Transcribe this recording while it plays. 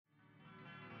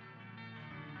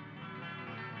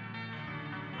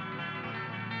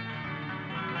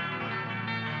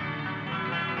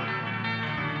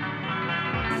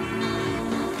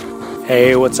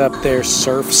Hey, what's up there,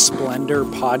 Surf Splendor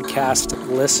podcast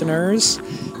listeners?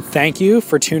 Thank you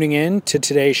for tuning in to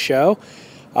today's show.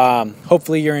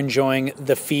 Hopefully you're enjoying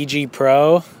the Fiji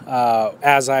Pro.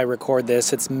 As I record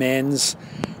this, it's men's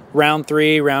round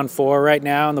 3, round 4 right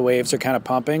now, and the waves are kind of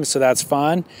pumping, so that's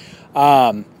fun.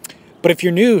 But if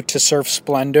you're new to Surf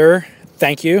Splendor,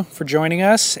 thank you for joining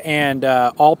us, and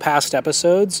all past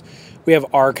episodes we have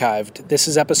archived. This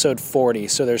is episode 40,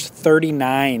 so there's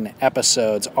 39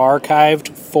 episodes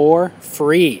archived for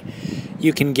free.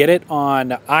 You can get it on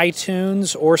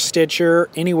iTunes or Stitcher,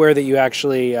 anywhere that you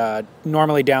actually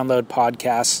normally download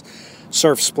podcasts.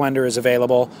 Surf Splendor is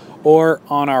available, or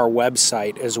on our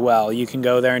website as well. You can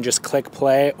go there and just click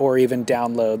play or even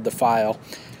download the file.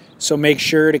 So make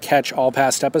sure to catch all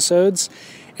past episodes.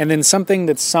 And then something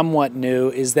that's somewhat new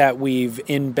is that we've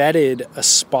embedded a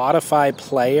Spotify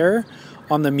player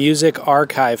on the music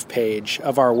archive page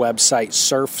of our website,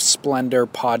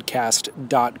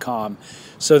 surfsplendorpodcast.com.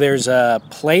 So there's a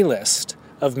playlist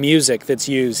of music that's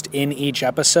used in each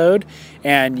episode,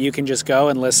 and you can just go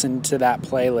and listen to that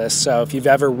playlist. So if you've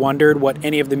ever wondered what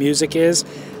any of the music is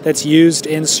that's used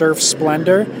in Surf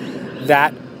Splendor,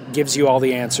 that gives you all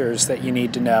the answers that you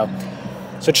need to know.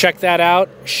 So check that out,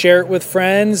 share it with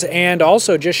friends, and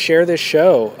also just share this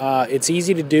show. It's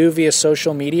easy to do via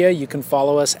social media. You can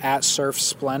follow us at Surf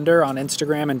Splendor on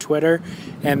Instagram and Twitter,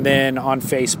 and then on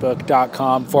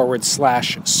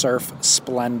Facebook.com/Surf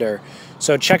Splendor.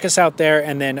 So check us out there,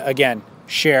 and then again,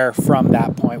 share from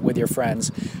that point with your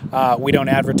friends. We don't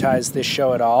advertise this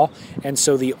show at all, and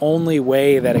so the only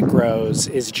way that it grows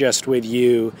is just with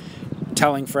you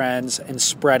telling friends and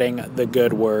spreading the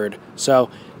good word. So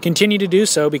continue to do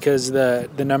so, because the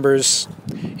numbers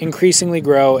increasingly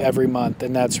grow every month,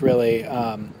 and that's really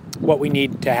what we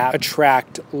need to have,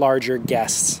 attract larger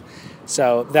guests.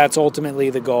 So that's ultimately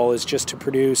the goal, is just to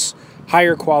produce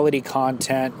higher quality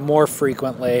content more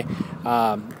frequently,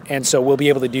 and so we'll be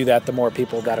able to do that the more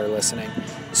people that are listening.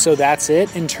 So that's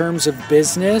it in terms of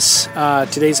business.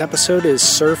 Today's episode is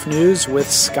Surf News with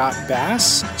Scott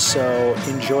Bass, so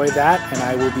enjoy that, and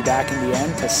I will be back in the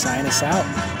end to sign us out.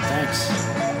 Thanks.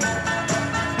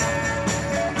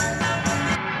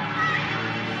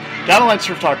 Down the Line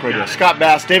Surf Talk Radio. Scott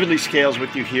Bass, David Lee Scales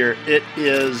with you here. It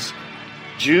is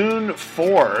June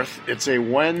 4th. It's a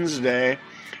Wednesday,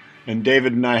 and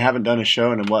David and I haven't done a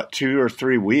show in, 2 or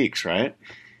 3 weeks, right?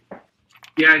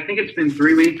 Yeah, I think it's been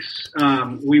 3 weeks.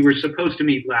 We were supposed to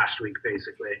meet last week,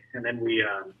 basically, and then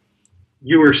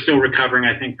you were still recovering,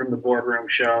 I think, from the boardroom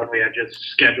show, and we had just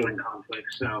scheduling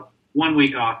conflicts. So 1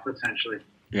 week off, essentially.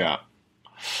 Yeah.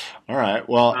 All right.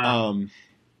 Well,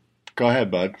 go ahead,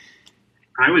 bud.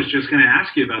 I was just going to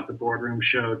ask you about the boardroom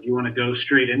show. Do you want to go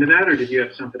straight into that, or did you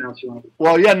have something else you want to?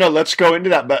 Well, yeah, no, let's go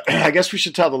into that. But I guess we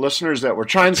should tell the listeners that we're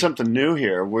trying something new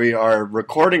here. We are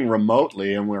recording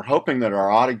remotely, and we're hoping that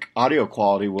our audio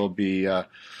quality will be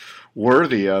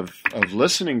worthy of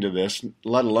listening to this,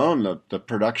 let alone the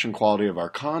production quality of our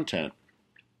content.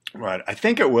 Right. I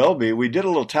think it will be. We did a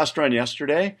little test run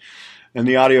yesterday, and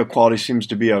the audio quality seems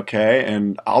to be okay.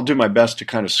 And I'll do my best to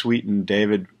kind of sweeten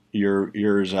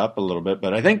yours up a little bit,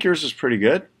 but I think yours is pretty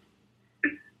good.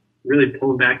 Really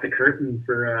pulling back the curtain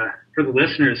for the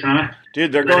listeners, huh?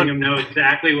 Dude, they're letting them know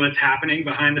exactly what's happening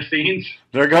behind the scenes.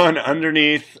 They're going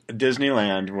underneath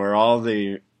Disneyland, where all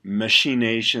the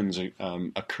machinations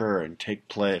occur and take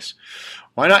place.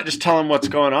 Why not just tell them what's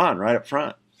going on right up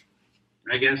front?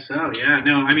 I guess so, yeah.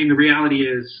 No, I mean, the reality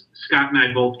is Scott and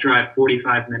I both drive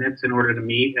 45 minutes in order to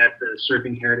meet at the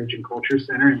Surfing Heritage and Culture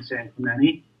Center in San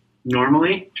Clemente,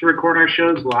 normally, to record our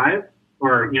shows live,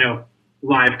 or,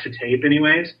 live to tape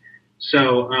anyways.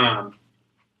 So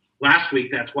last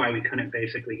week, that's why we couldn't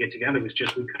basically get together. It was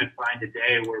just we couldn't find a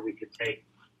day where we could take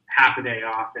half a day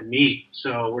off and meet.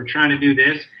 So we're trying to do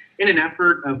this in an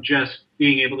effort of just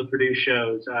being able to produce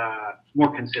shows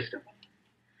more consistently.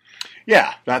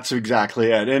 Yeah, that's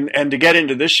exactly it. And to get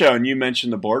into this show, and you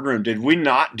mentioned the boardroom,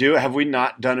 have we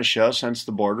not done a show since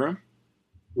the boardroom?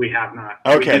 We have not.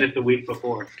 Okay. We did it the week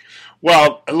before.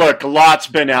 Well, look, a lot's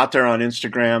been out there on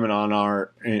Instagram and on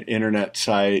our internet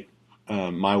site,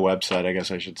 my website, I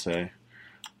guess I should say.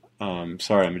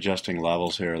 Sorry, I'm adjusting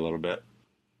levels here a little bit.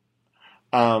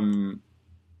 I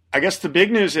guess the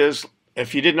big news is,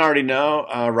 if you didn't already know,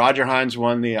 Roger Hines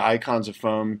won the Icons of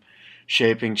Foam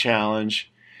Shaping Challenge.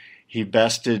 He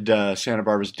bested Santa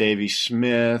Barbara's Davey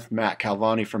Smith, Matt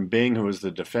Calvani from Bing, who was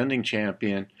the defending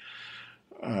champion,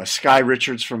 Sky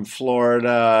Richards from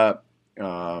Florida,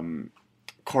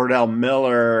 Cordell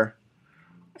Miller,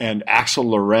 and Axel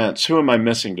Lorentz. Who am I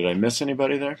missing? Did I miss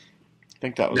anybody there? I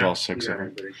think that was all 6 of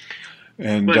them.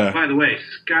 And, but by the way,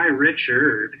 Sky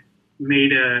Richard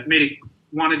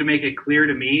wanted to make it clear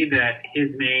to me that his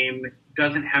name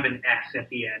doesn't have an S at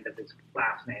the end of his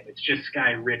last name. It's just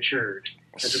Sky Richard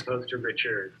as opposed to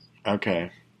Richards.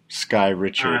 Okay. Sky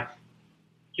Richard.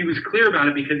 He was clear about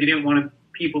it because he didn't want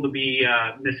people to be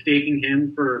mistaking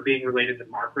him for being related to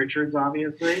Mark Richards,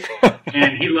 obviously.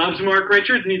 And he loves Mark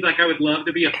Richards, and he's like, I would love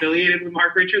to be affiliated with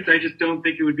Mark Richards. I just don't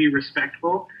think it would be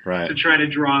respectful to try to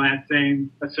draw that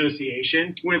same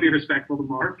association. It wouldn't be respectful to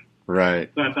Mark.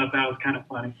 Right. So I thought that was kind of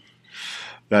funny.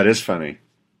 That is funny.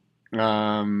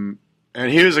 And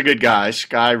he was a good guy,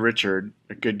 Sky Richard,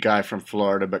 a good guy from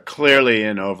Florida, but clearly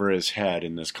in over his head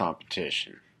in this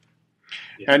competition.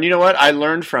 Yeah. And you know what? I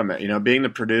learned from it. You know, being the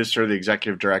producer, the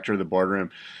executive director of the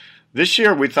boardroom, this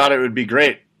year we thought it would be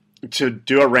great to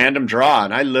do a random draw,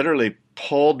 and I literally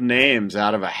pulled names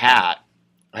out of a hat.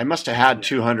 I must have had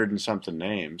 200 and something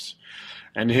names.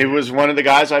 And he was one of the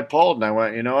guys I pulled, and I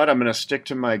went, you know what? I'm going to stick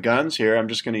to my guns here. I'm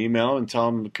just going to email him and tell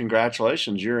him,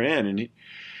 congratulations, you're in.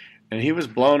 And he was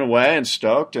blown away and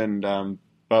stoked. And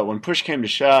but when push came to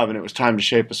shove and it was time to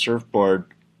shape a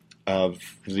surfboard of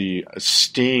the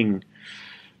Sting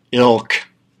ilk,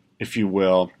 if you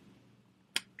will,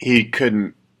 he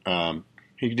couldn't.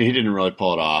 He didn't really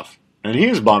pull it off, and he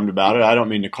was bummed about it. I don't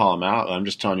mean to call him out. I'm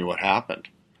just telling you what happened.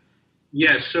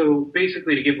 Yeah. So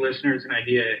basically, to give listeners an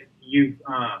idea, you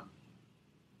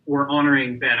were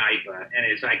honoring Ben Ipa and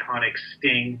his iconic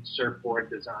Sting surfboard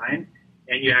design.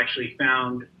 And you actually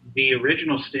found the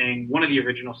original Sting, one of the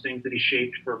original Stings that he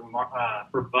shaped for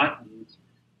Buttons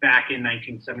back in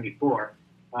 1974.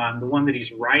 The one that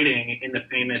he's riding in the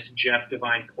famous Jeff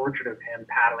Devine portrait of him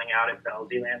paddling out at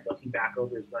Bellsyland, looking back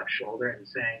over his left shoulder and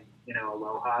saying,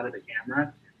 aloha to the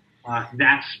camera.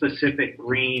 That specific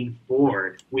green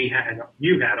board you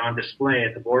had on display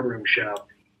at the boardroom show.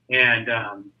 And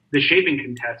the shaping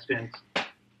contestants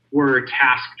were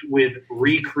tasked with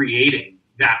recreating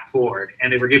that board,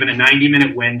 and they were given a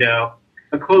 90-minute window,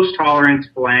 a close tolerance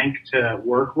blank to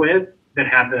work with that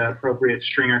had the appropriate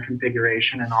stringer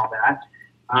configuration and all that.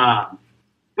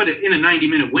 But in a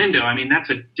 90-minute window, I mean,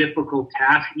 that's a difficult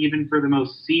task even for the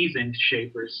most seasoned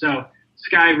shapers. So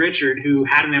Sky Richard, who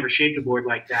hadn't ever shaped a board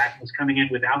like that, was coming in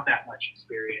without that much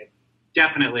experience.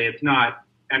 Definitely, it's no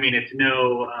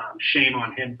shame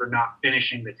on him for not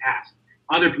finishing the task.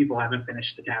 Other people haven't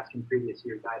finished the task in previous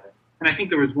years either. And I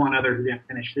think there was one other who didn't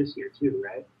finish this year too,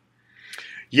 right?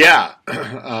 Yeah.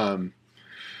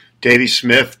 Davey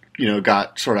Smith,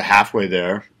 got sort of halfway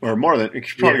there, or more than, he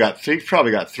probably got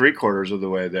 3/4 of the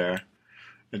way there.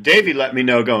 And Davey let me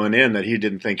know going in that he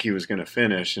didn't think he was going to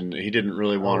finish, and he didn't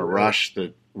really want to rush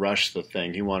the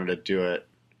thing. He wanted to do it,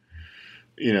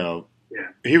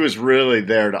 He was really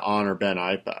there to honor Ben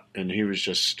Ipa, and he was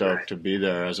just stoked to be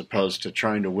there as opposed to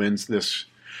trying to win this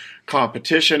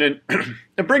competition. And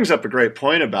it brings up a great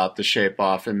point about the shape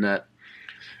off in that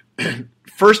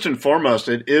first and foremost,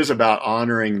 it is about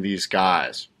honoring these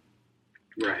guys.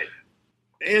 Right.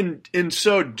 And in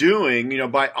so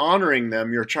doing, by honoring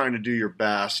them, you're trying to do your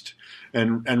best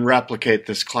and replicate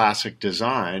this classic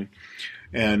design.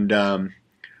 And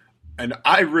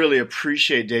I really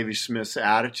appreciate Davey Smith's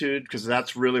attitude, because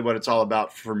that's really what it's all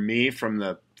about for me from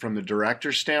the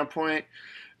director's standpoint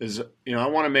is, I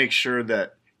want to make sure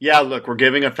that, look, we're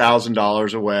giving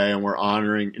 $1,000 away and we're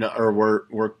honoring, or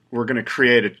we're going to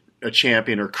create a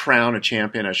champion, or crown a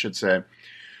champion, I should say.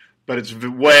 But it's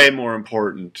way more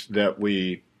important that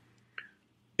we,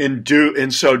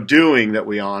 in so doing, that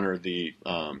we honor the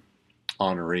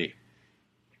honoree.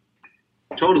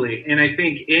 Totally. And I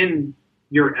think in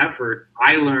your effort,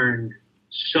 I learned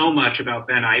so much about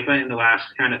Ben Ipa in the last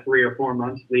kind of 3 or 4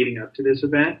 months leading up to this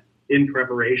event in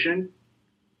preparation,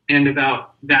 and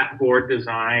about that board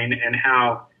design, and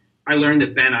how I learned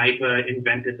that Ben Ipa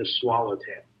invented the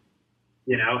swallowtail,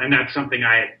 and that's something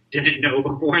I didn't know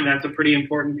before, and that's a pretty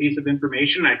important piece of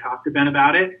information. I talked to Ben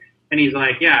about it, and he's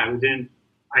like,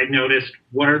 I noticed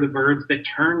what are the birds that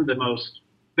turn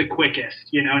the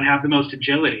quickest, and have the most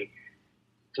agility.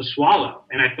 To swallow.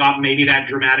 And I thought maybe that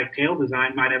dramatic tail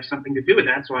design might have something to do with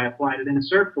that. So I applied it in a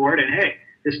surfboard, and hey,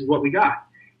 this is what we got.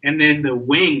 And then the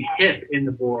wing hip in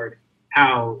the board,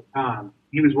 how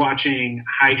he was watching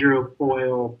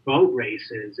hydrofoil boat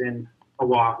races in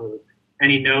Oahu, and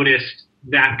he noticed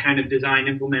that kind of design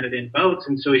implemented in boats.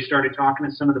 And so he started talking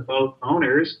to some of the boat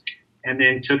owners, and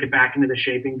then took it back into the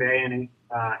shaping bay and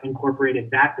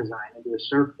incorporated that design into a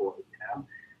surfboard,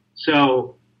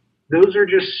 So those are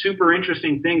just super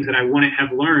interesting things that I wouldn't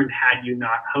have learned had you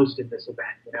not hosted this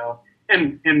event,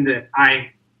 and that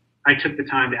I took the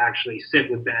time to actually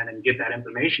sit with Ben and get that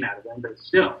information out of him, but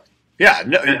still. Yeah,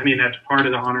 no, I mean, that's part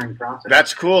of the honoring process.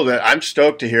 that's cool. That I'm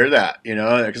stoked to hear that.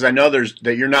 Because I know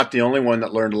that you're not the only one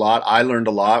that learned a lot. I learned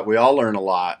a lot. We all learn a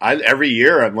lot. Every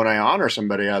year when I honor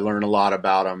somebody, I learn a lot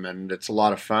about them, and it's a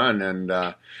lot of fun.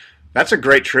 And that's a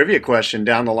great trivia question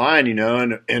down the line.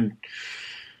 And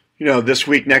this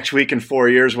week, next week, in 4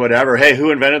 years, whatever. Hey,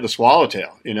 who invented the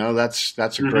swallowtail? That's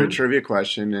a great trivia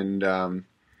question. And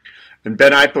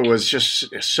Ben Ipa was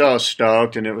just so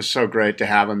stoked, and it was so great to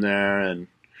have him there. And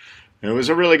it was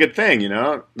a really good thing.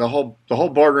 The whole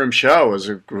boardroom show was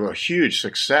a huge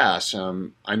success.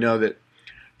 I know that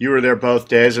you were there both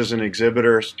days as an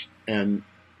exhibitor, and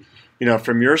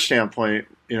from your standpoint,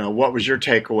 what was your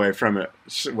takeaway from it?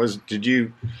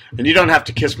 And you don't have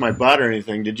to kiss my butt or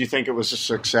anything. Did you think it was a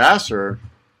success or?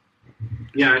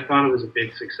 Yeah, I thought it was a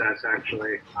big success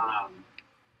actually.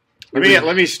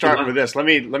 Let me start with this. Let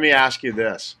me ask you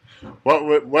this: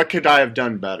 what could I have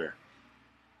done better?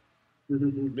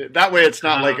 That way, it's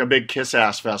not like a big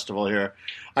kiss-ass festival here.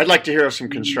 I'd like to hear some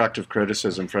constructive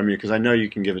criticism from you because I know you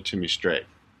can give it to me straight.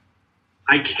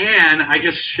 I can. I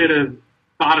just should have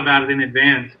thought about it in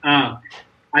advance.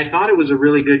 I thought it was a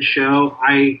really good show.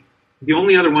 The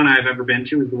only other one I've ever been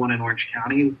to is the one in Orange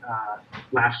County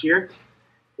last year,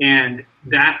 and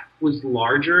that was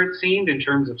larger, it seemed, in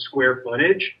terms of square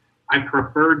footage. I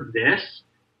preferred this,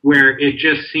 where it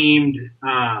just seemed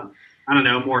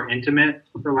more intimate,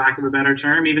 for lack of a better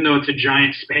term, even though it's a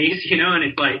giant space, and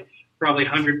it's like probably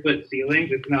 100-foot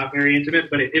ceilings. It's not very intimate,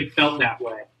 but it felt that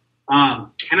way.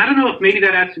 And I don't know if maybe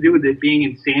that has to do with it being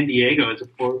in San Diego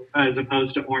as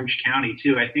opposed to Orange County,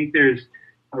 too. I think there's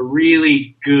a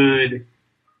really good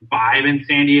vibe in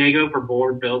San Diego for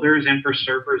board builders and for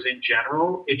surfers in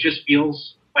general. It just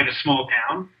feels like a small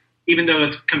town, even though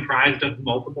it's comprised of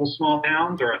multiple small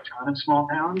towns or a ton of small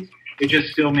towns. It just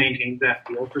still maintains that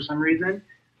feel for some reason.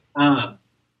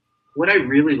 What I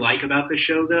really like about the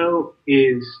show, though,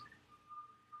 is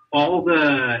all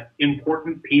the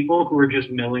important people who are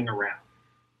just milling around.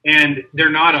 And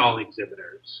they're not all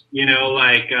exhibitors.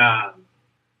 Like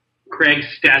Craig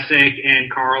Stesick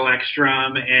and Carl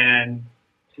Ekstrom and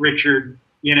Richard,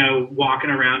 walking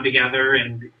around together,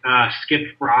 and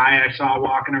Skip Fry I saw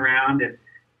walking around. And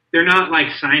they're not like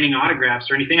signing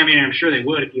autographs or anything. I mean, I'm sure they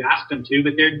would if you asked them to,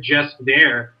 but they're just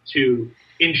there to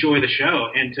enjoy the show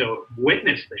and to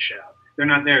witness the show. They're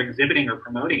not there exhibiting or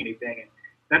promoting anything. And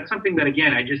that's something that,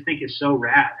 again, I just think is so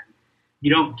rad.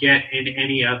 You don't get in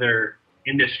any other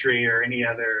industry or any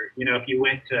other, if you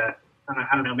went to,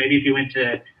 I don't know, maybe if you went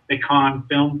to the Cannes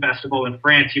Film Festival in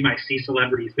France, you might see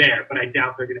celebrities there, but I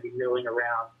doubt they're going to be milling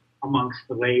around amongst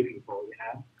the lay people,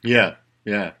 Yeah.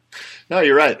 Yeah. No,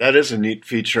 you're right. That is a neat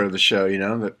feature of the show,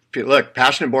 that look,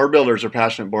 passionate board builders are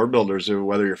passionate board builders,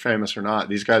 whether you're famous or not.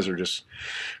 These guys are just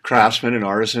craftsmen and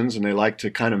artisans, and they like to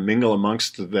kind of mingle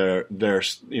amongst their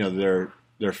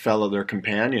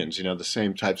companions, the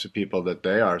same types of people that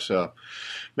they are. So it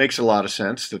makes a lot of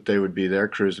sense that they would be there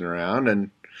cruising around. And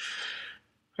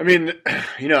I mean,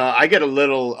 I get a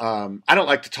little, I don't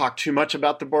like to talk too much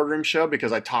about the boardroom show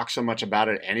because I talk so much about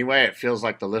it anyway. It feels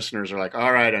like the listeners are like,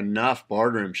 all right, enough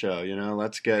boardroom show,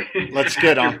 let's get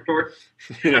on.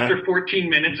 After 14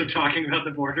 minutes of talking about the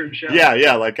boardroom show.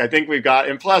 Yeah. Like I think we've got,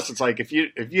 and plus it's like, if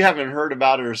you haven't heard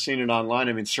about it or seen it online,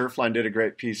 I mean, Surfline did a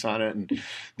great piece on it, and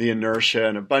the Inertia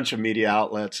and a bunch of media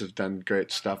outlets have done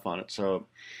great stuff on it. So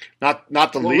not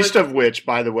the least of which,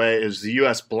 by the way, is the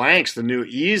US Blanks, the new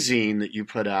e-zine that you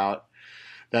put out.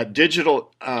 That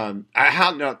digital,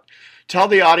 tell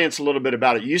the audience a little bit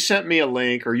about it. You sent me a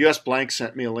link, or US Blank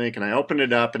sent me a link, and I opened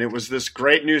it up, and it was this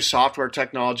great new software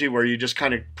technology where you just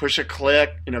kind of push a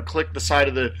click the side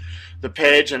of the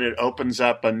page, and it opens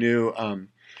up a new,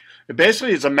 it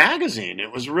basically is a magazine.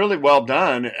 It was really well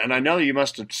done, and I know you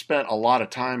must have spent a lot of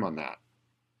time on that.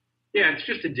 Yeah, it's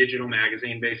just a digital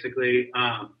magazine, basically.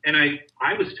 And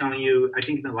I was telling you, I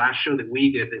think in the last show that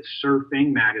we did, that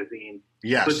Surfing Magazine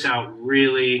puts out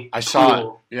really I saw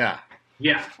it. Yeah.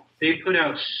 Yeah. They put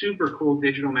out super cool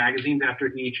digital magazines after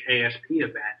each ASP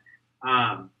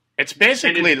event. It's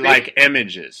basically like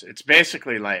images. It's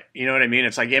basically like, you know what I mean?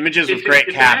 It's like images with great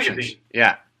captions.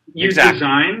 Yeah. You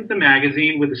design the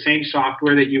magazine with the same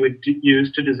software that you would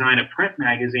use to design a print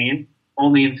magazine.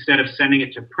 Only instead of sending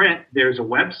it to print, there's a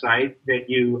website that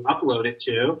you upload it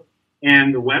to,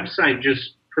 and the website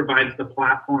just provides the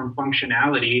platform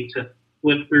functionality to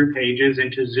flip through pages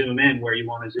and to zoom in where you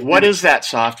want to zoom in. What is that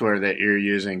software that you're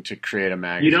using to create a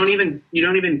magazine? You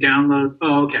don't even download.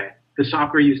 Oh, okay. The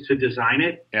software used to design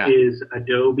it is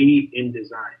Adobe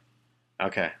InDesign.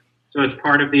 Okay. So it's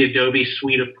part of the Adobe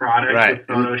suite of products with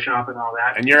Photoshop and all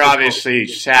that. And you're obviously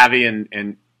savvy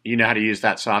and you know how to use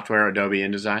that software, Adobe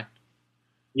InDesign?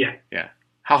 Yeah. Yeah.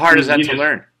 How hard is that You to just-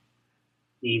 learn?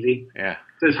 Easy. Yeah.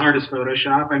 It's as hard as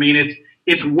Photoshop. I mean,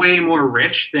 it's way more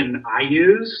rich than I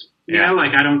use. You Yeah. know,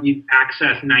 like I don't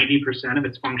access 90% of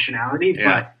its functionality,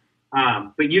 Yeah.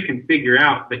 but you can figure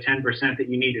out the 10% that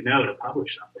you need to know to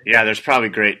publish something. Yeah, there's probably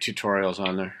great tutorials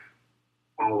on there.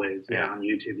 Always, Yeah. on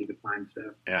YouTube you can find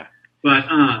stuff. Yeah.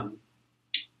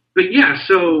 But yeah,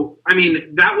 so I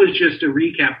mean, that was just a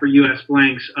recap for US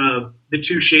Blanks of the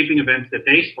two shaping events that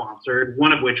they sponsored.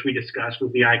 One of which we discussed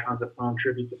was the Icons of Foam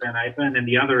tribute to Ben Ifa, and then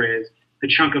the other is the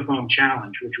Chunk of Foam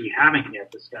challenge, which we haven't yet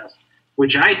discussed.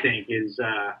 Which I think is,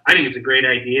 it's a great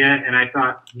idea, and I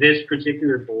thought this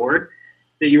particular board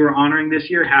that you were honoring this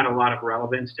year had a lot of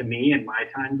relevance to me and my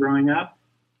time growing up,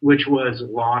 which was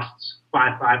Lost's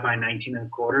 5.5 by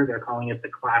 19.25. They're calling it the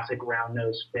classic round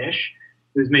nose fish.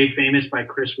 It was made famous by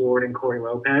Chris Ward and Corey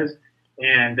Lopez,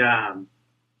 and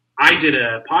I did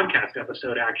a podcast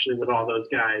episode actually with all those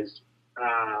guys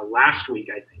last week.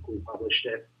 I think we published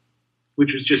it,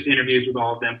 which was just interviews with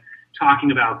all of them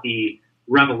talking about the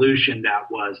revolution that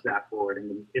was that board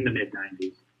in the mid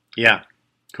 90s. Yeah.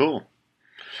 Cool.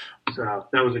 So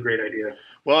that was a great idea.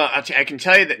 Well, I can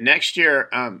tell you that next year,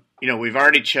 we've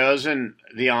already chosen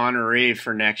the honoree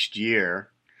for next year.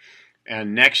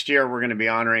 And next year we're going to be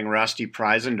honoring Rusty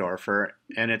Preisendorfer.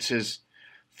 And it's his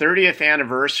 30th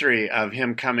anniversary of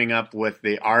him coming up with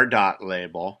the RDOT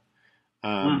label.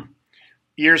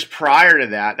 Years prior to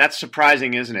that, that's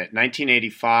surprising, isn't it?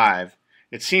 1985.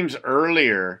 It seems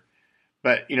earlier.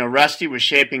 But, Rusty was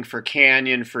shaping for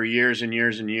Canyon for years and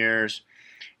years and years,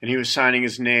 and he was signing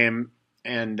his name.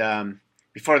 And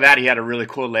before that, he had a really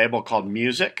cool label called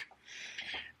Music.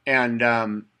 And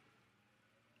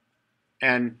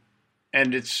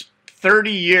it's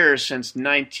 30 years since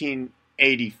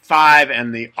 1985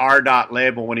 and the RDOT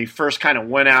label when he first kind of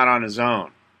went out on his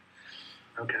own.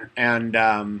 Okay. And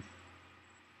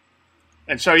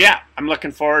so, yeah, I'm looking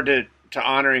forward to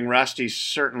honoring Rusty.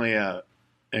 Certainly a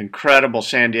incredible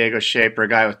San Diego shaper, a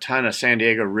guy with a ton of San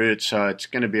Diego roots, so it's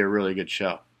going to be a really good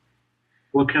show.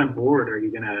 What kind of board are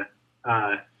you going to,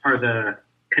 are the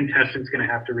contestants going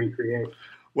to have to recreate?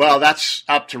 Well, that's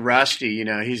up to Rusty.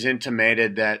 He's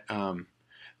intimated that that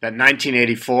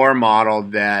 1984 model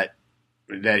that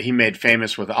he made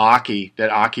famous with Aki,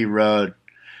 that Aki rode.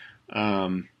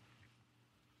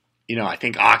 I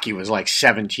think Aki was like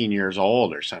 17 years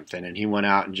old or something, and he went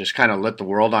out and just kind of lit the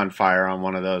world on fire on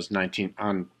one of those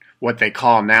on what they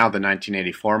call now the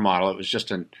 1984 model. It was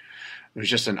just an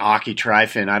Aki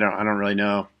Trifin. I don't really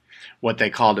know what they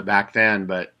called it back then,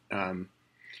 but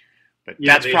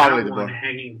that's probably the book.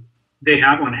 They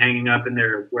have one hanging up in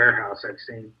their warehouse, I've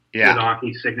seen. Yeah. With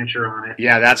Aki's signature on it.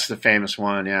 Yeah, that's the famous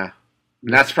one, yeah.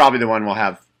 And that's probably the one we'll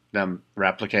have them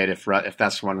replicate if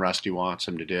that's the one Rusty wants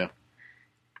them to do.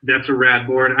 That's a rad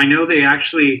board. I know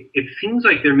it seems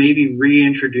like they're maybe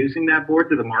reintroducing that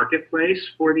board to the marketplace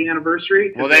for the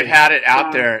anniversary. Well, they've had it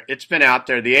out there. It's been out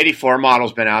there. The 84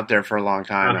 model's been out there for a long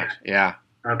time. Okay. Yeah.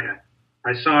 Okay.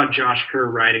 I saw Josh Kerr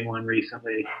riding one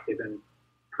recently. They've been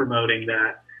promoting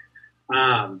that.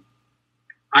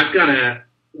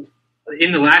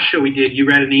 In the last show we did, you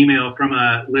read an email from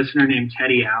a listener named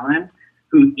Teddy Allen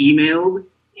who emailed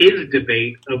his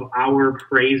debate of our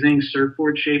praising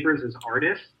surfboard shapers as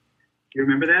artists. You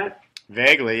remember that?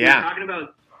 Vaguely, yeah.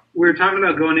 We were talking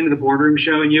about going into the boardroom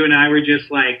show, and you and I were just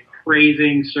like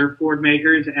praising surfboard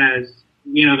makers as,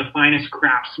 the finest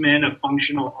craftsmen of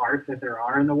functional art that there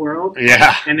are in the world.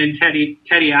 Yeah. And then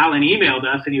Teddy Allen emailed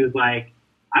us, and he was like,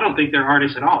 I don't think they're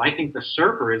artists at all. I think the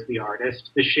surfer is the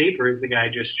artist. The shaper is the guy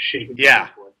just shaping the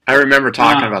surfboard. I remember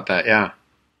talking about that, yeah.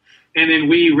 And then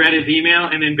we read his email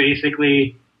and then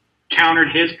basically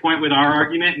countered his point with our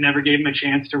argument and never gave him a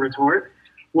chance to retort.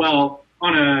 Well,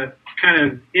 on a kind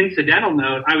of incidental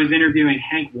note, I was interviewing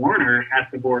Hank Warner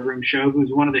at the boardroom show,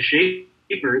 who's one of the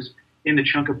shapers in the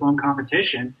Chunk of Foam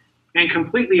competition, and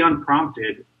completely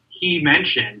unprompted, he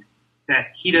mentioned that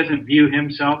he doesn't view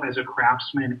himself as a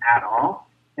craftsman at all,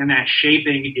 and that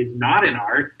shaping is not an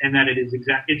art, and that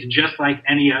it's just like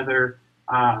any other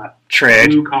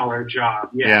trade, blue-collar job.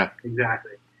 Yeah,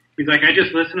 exactly. He's like, I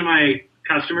just listen to my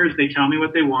customers, they tell me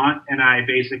what they want, and I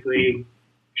basically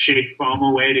shape foam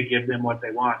away to give them what they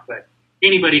want. But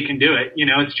anybody can do it.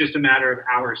 It's just a matter of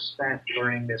hours spent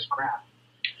learning this craft.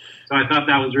 So I thought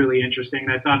that was really interesting.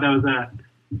 I thought that was a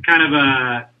kind of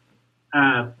a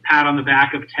pat on the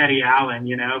back of Teddy Allen,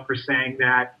 for saying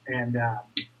that. And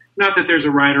not that there's a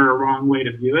right or a wrong way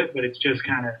to view it, but it's just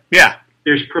kind of,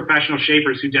 there's professional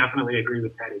shapers who definitely agree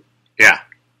with Teddy. Yeah.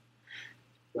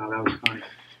 So that was funny.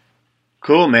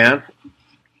 Cool, man.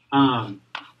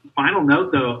 Final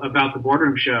note, though, about the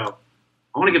boardroom show.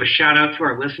 I want to give a shout out to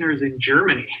our listeners in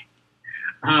Germany.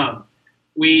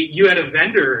 You had a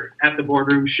vendor at the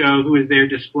Boardroom Show who was there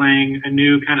displaying a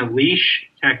new kind of leash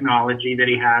technology that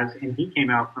he has, and he came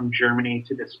out from Germany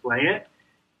to display it.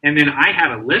 And then I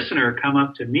had a listener come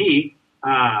up to me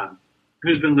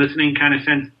who's been listening kind of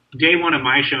since day one of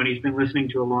my show, and he's been listening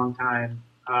to a long time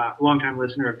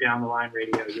listener of Down the Line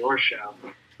Radio, your show.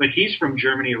 But he's from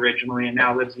Germany originally and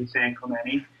now lives in San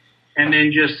Clemente. And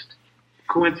then just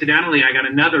coincidentally, I got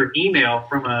another email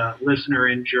from a listener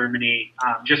in Germany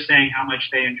just saying how much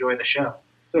they enjoy the show.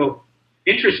 So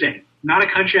interesting. Not a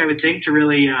country I would think to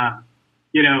really,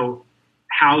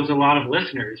 house a lot of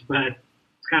listeners, but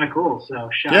it's kind of cool. So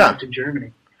shout out to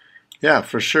Germany. Yeah,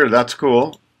 for sure. That's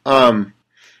cool. That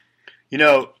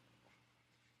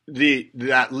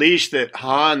leash that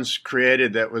Hans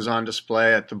created that was on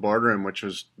display at the Boardroom, which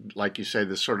was, like you say,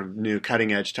 this sort of new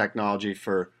cutting edge technology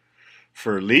for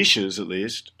leashes, at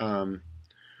least,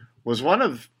 was one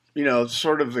of,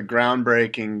 sort of the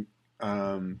groundbreaking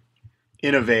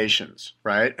innovations,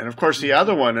 right? And of course the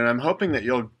other one, and I'm hoping that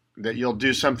you'll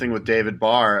do something with David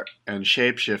Barr and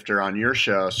Shapeshifter on your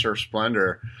show, Surf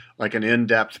Splendor, like an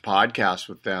in-depth podcast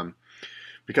with them.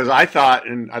 Because I thought,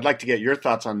 and I'd like to get your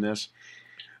thoughts on this,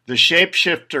 the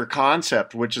Shapeshifter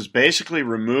concept, which is basically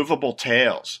removable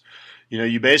tails.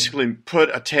 You basically put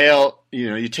a tail,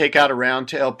 you take out a round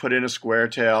tail, put in a square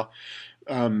tail,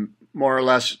 more or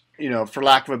less, for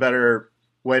lack of a better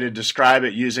way to describe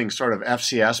it, using sort of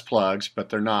FCS plugs, but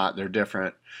they're not, they're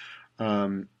different.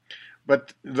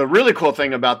 But the really cool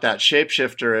thing about that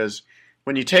Shapeshifter is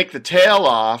when you take the tail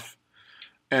off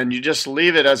and you just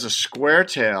leave it as a square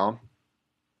tail,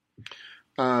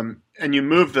 and you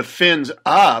move the fins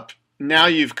up, now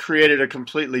you've created a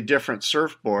completely different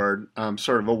surfboard,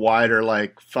 sort of a wider,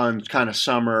 like fun kind of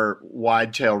summer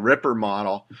wide tail ripper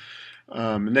model.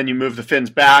 And then you move the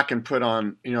fins back and put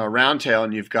on, a round tail,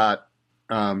 and you've got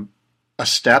a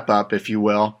step up, if you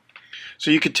will.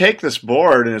 So you could take this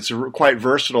board, and it's quite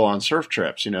versatile on surf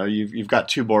trips. You've got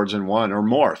 2 boards in one or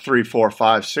more, 3, 4,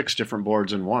 5, 6 different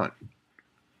boards in one.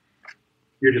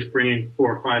 You're just bringing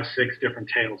 4, 5, 6 different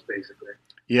tails, basically.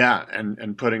 Yeah,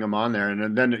 and putting them on there.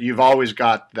 And then you've always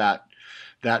got that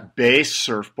base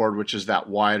surfboard, which is that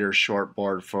wider short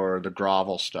board for the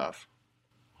grovel stuff.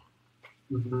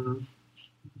 Mm-hmm.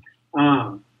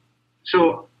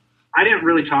 So I didn't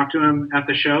really talk to him at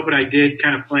the show, but I did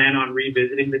kind of plan on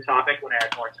revisiting the topic when I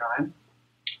had more time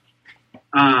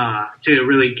to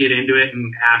really get into it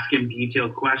and ask him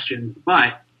detailed questions.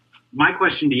 But my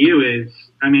question to you is,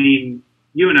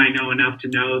 you and I know enough to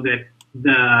know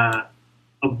that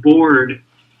a board,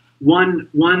 one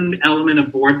element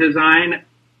of board design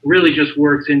really just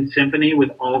works in symphony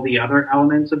with all the other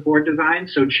elements of board design.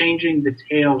 So changing the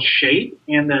tail shape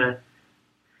and the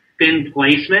fin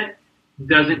placement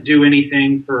doesn't do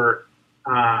anything for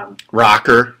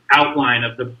outline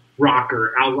of the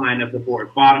board,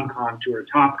 bottom contour,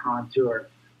 top contour,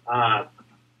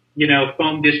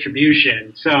 foam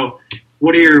distribution. So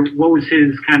what was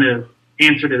his kind of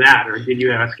answer to that, or did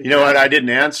you ask him? You know what? I didn't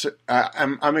answer.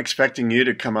 I'm expecting you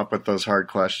to come up with those hard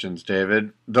questions,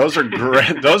 David. Those are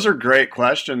great. Those are great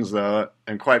questions, though,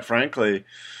 and quite frankly,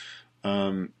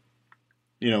 ones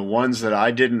that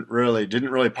I didn't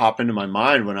really pop into my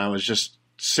mind when I was just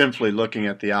simply looking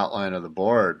at the outline of the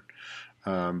board.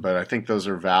 But I think those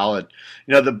are valid.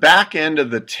 The back end of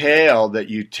the tail that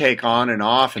you take on and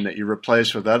off and that you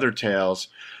replace with other tails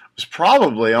was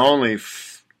probably only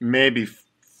maybe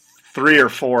 3 or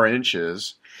 4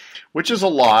 inches, which is a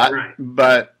lot, right.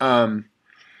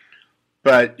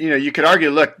 But you could argue,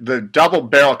 look, the double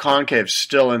barrel concave is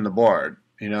still in the board.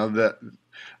 The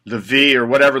V or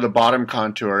whatever the bottom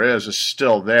contour is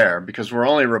still there because we're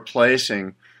only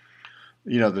replacing,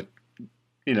 but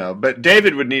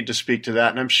David would need to speak to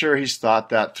that, and I'm sure he's thought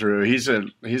that through. He's a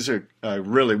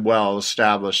really well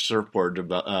established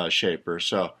surfboard shaper,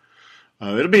 so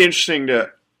it'll be interesting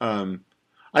to.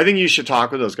 I think you should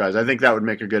talk with those guys. I think that would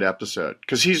make a good episode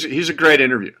because he's a great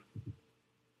interview.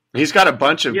 He's got a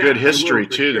bunch of good history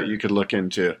too that you could look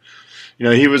into.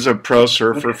 He was a pro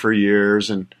surfer for years,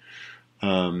 and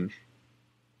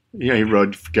he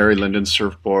rode Gary Linden's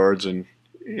surfboards, and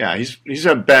he's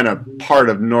been a part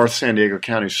of North San Diego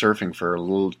County surfing for a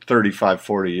little 35,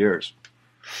 40 years.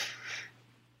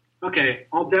 Okay,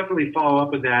 I'll definitely follow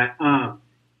up with that.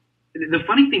 The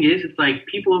funny thing is, it's like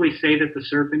people always say that the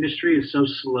surf industry is so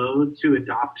slow to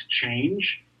adopt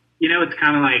change. It's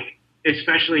kind of like,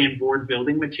 especially in board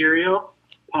building material,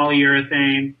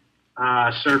 polyurethane,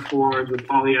 surfboards with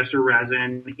polyester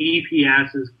resin.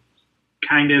 EPS has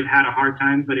kind of had a hard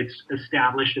time, but it's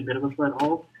established a bit of a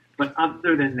foothold. But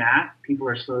other than that, people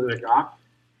are slow to adopt.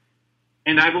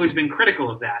 And I've always been critical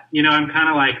of that. You know, I'm kind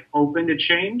of like open to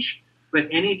change, but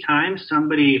anytime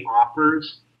somebody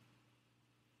offers,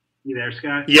 you there,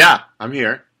 Scott? Yeah, I'm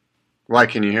here. Why,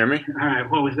 can you hear me? All right,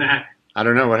 what was that? I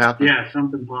don't know what happened. Yeah,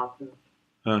 something popped up.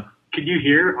 Huh. Could you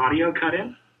hear audio cut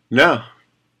in? No.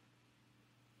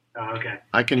 Oh, okay.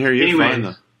 I can hear you Anyways, fine,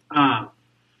 though. all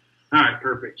right,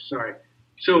 perfect. Sorry.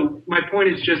 So my point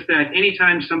is just that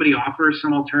anytime somebody offers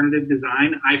some alternative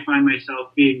design, I find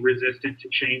myself being resistant to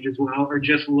change as well, or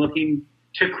just looking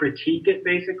to critique it,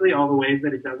 basically, all the ways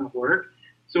that it doesn't work.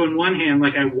 So in one hand,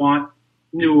 like, I want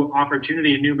new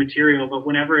opportunity and new material, but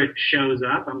whenever it shows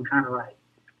up, I'm kind of like,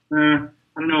 I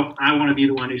don't know if I want to be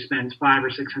the one who spends $500 or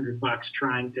 $600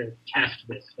 trying to test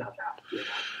this stuff out. You know?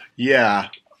 Yeah.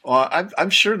 Well,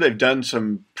 I'm sure they've done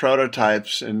some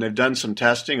prototypes and they've done some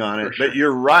testing on it. Sure. But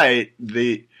you're right.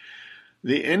 The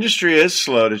industry is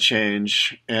slow to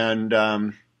change, and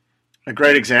a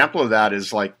great example of that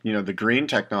is, like, you know, the green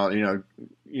technology. You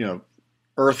know,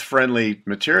 earth-friendly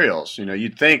materials. You know,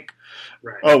 you'd think,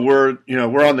 Right. oh,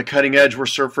 we're on the cutting edge. We're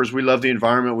surfers. We love the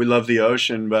environment. We love the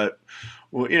ocean. But,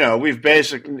 well, you know, we've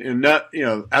basically,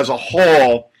 as a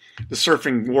whole, the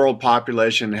surfing world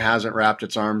population hasn't wrapped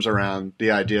its arms around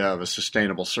the idea of a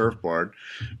sustainable surfboard,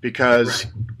 because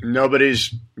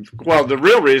nobody's. Well, the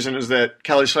real reason is that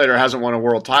Kelly Slater hasn't won a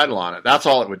world title on it. That's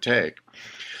all it would take.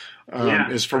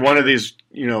 Is for one of these,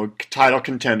 you know, title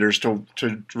contenders to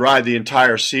ride the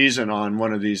entire season on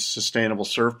one of these sustainable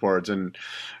surfboards, and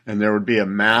there would be a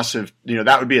massive, you know,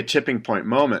 that would be a tipping point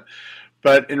moment.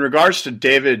 But in regards to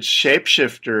David's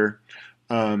Shapeshifter,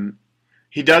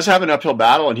 he does have an uphill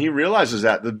battle, and he realizes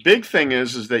that. The big thing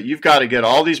is that you've got to get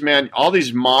all these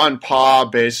ma and pa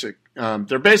basic,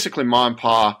 they're basically ma and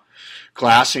pa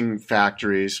glassing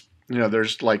factories. You know,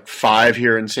 there's like 5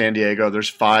 here in San Diego, there's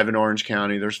 5 in Orange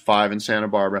County, there's 5 in Santa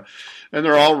Barbara, and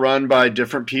they're all run by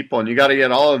different people, and you got to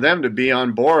get all of them to be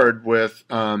on board with,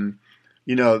 the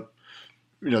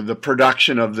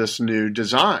production of this new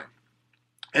design.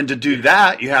 And to do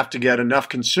that, you have to get enough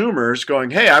consumers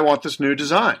going, hey, I want this new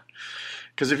design.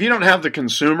 Because if you don't have the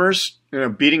consumers, you know,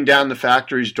 beating down the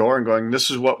factory's door and going, this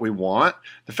is what we want,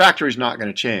 the factory's not going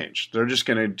to change. They're just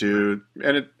going to do,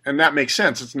 and that makes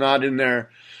sense. It's not in their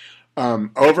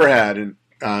overhead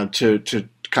and to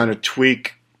kind of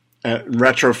tweak and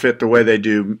retrofit the way they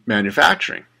do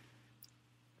manufacturing.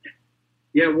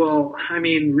 Yeah, well, I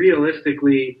mean,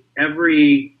 realistically,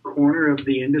 every corner of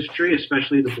the industry,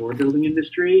 especially the board building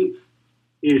industry,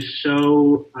 is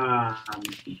so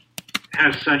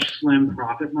has such slim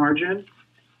profit margin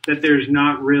that there's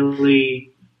not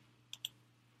really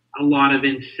a lot of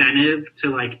incentive to,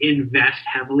 like, invest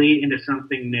heavily into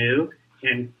something new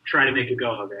and try to make a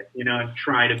go of it, you know, and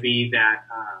try to be that,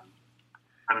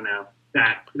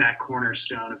 that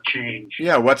cornerstone of change.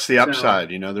 Yeah, what's the upside?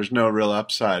 So, you know, there's no real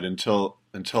upside until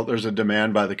there's a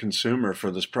demand by the consumer for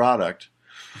this product.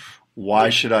 Why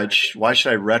should I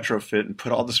retrofit and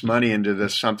put all this money into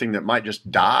this something that might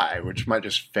just die, which might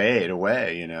just fade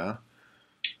away, you know?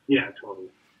 Yeah, totally.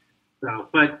 So,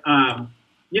 but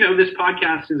this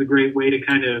podcast is a great way to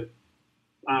kind of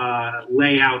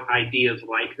lay out ideas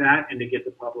like that and to get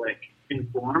the public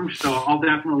informed. So I'll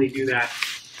definitely do that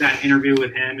interview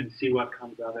with him and see what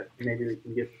comes of it. Maybe we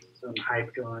can get some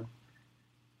hype going.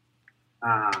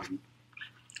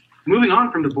 Moving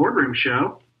on from the boardroom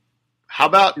show. How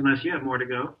about, unless you have more to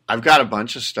go? I've got a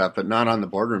bunch of stuff, but not on the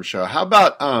boardroom show. How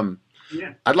about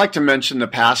I'd like to mention the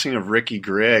passing of Ricky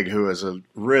Grigg, who is a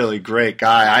really great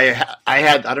guy.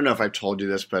 I don't know if I've told you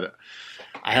this, but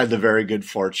I had the very good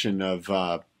fortune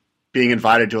of being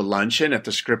invited to a luncheon at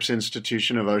the Scripps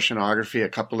Institution of Oceanography a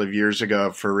couple of years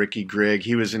ago for Ricky Grigg.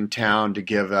 He was in town to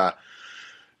give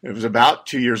it was about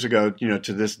 2 years ago, you know,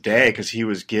 to this day, because he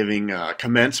was giving a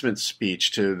commencement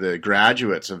speech to the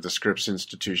graduates of the Scripps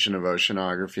Institution of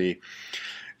Oceanography.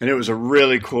 And it was a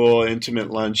really cool,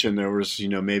 intimate luncheon. There was, you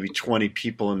know, maybe 20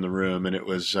 people in the room, and it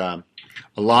was a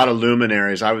lot of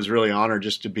luminaries. I was really honored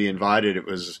just to be invited. It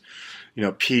was, you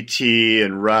know, PT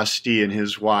and Rusty and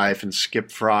his wife, and Skip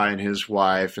Fry and his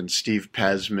wife, and Steve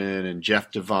Pesman and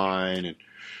Jeff Devine and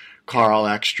Carl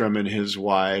Ekstrom and his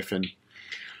wife. And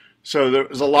so there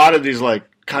was a lot of these, like,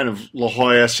 kind of La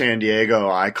Jolla, San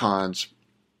Diego icons,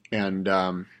 and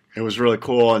it was really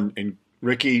cool. And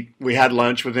Ricky, we had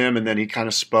lunch with him, and then he kind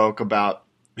of spoke about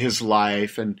his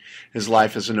life and his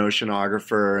life as an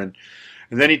oceanographer, and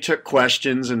then he took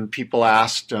questions, and people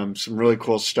asked some really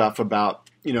cool stuff about,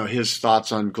 you know, his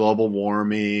thoughts on global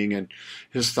warming and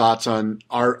his thoughts on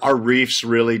our reefs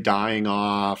really dying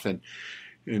off, and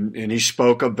he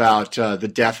spoke about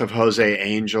the death of Jose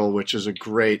Angel, which is a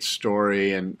great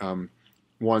story, and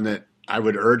one that I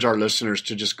would urge our listeners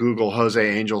to just Google Jose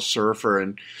Angel surfer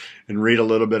and read a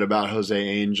little bit about Jose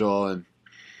Angel.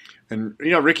 And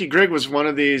Ricky Grigg was one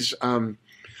of these.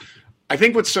 I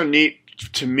think what's so neat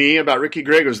to me about Ricky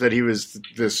Grigg was that he was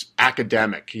this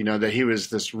academic, that he was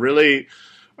this really,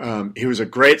 he was a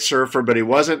great surfer, but he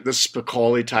wasn't the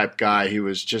Spicoli type guy. He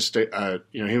was just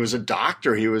he was a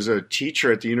doctor. He was a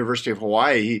teacher at the University of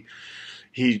Hawaii.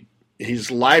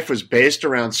 His life was based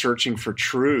around searching for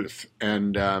truth.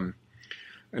 And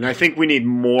I think we need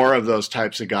more of those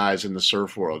types of guys in the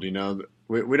surf world.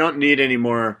 We don't need any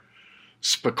more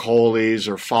Spicolis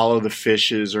or follow the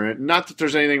fishes, or not that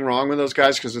there's anything wrong with those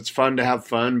guys, because it's fun to have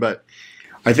fun, but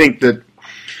I think that.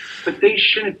 But they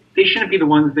shouldn't be the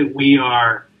ones that we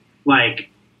are like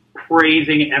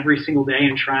praising every single day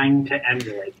and trying to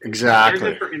emulate. Exactly.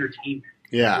 They're good for entertainment.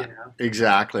 Yeah,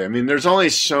 exactly. I mean, there's only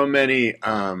so many.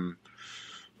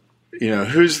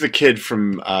 Who's the kid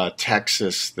from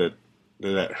Texas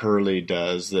that Hurley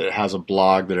does that has a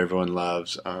blog that everyone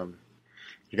loves?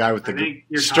 The guy with the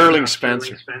Sterling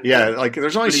Spencer. Yeah, like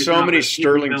there's only so many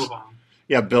Sterlings.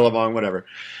 Yeah, Billabong, whatever.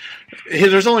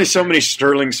 There's only so many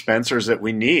Sterling Spencers that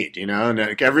we need, and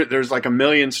there's like a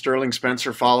million Sterling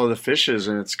Spencer follow the fishes,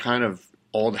 and it's kind of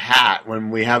old hat when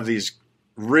we have these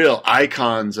real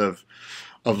icons of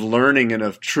learning and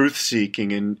of truth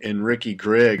seeking in Ricky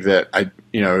Grigg. That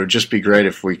it would just be great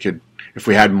if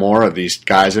we had more of these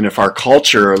guys, and if our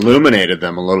culture illuminated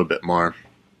them a little bit more.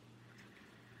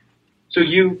 So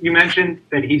you mentioned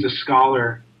that he's a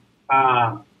scholar.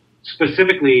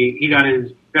 Specifically, he got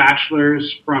his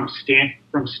bachelor's from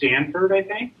Stanford, I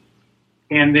think,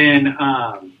 and then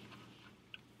a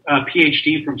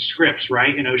PhD from Scripps,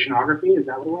 right, in oceanography. Is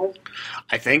that what it was?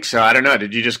 I think so. I don't know.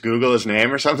 Did you just Google his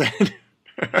name or something?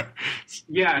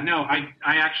 Yeah, no. I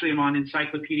actually am on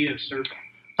Encyclopedia of Surfing.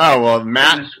 Oh well,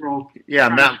 Matt. Scroll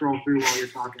through while you're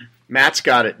talking. Matt's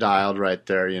got it dialed right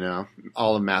there.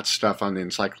 All of Matt's stuff on the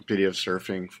Encyclopedia of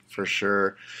Surfing for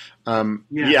sure.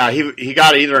 He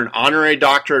got either an honorary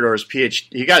doctorate or his PhD.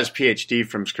 He got his PhD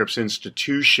from Scripps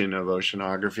Institution of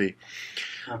Oceanography.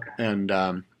 Okay.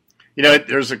 And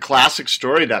there's a classic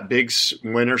story, that big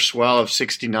winter swell of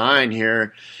 '69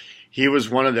 here. He was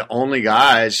one of the only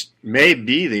guys, may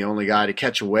be the only guy, to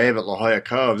catch a wave at La Jolla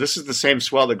Cove. This is the same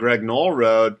swell that Greg Knoll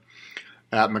rode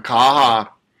at Makaha.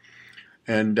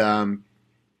 And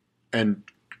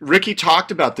Ricky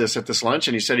talked about this at this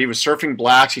luncheon. He said he was surfing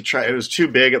blacks. It was too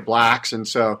big at blacks, and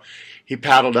so he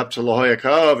paddled up to La Jolla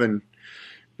Cove and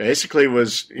basically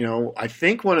was, I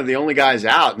think one of the only guys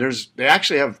out. And they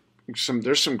actually have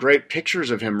there's some great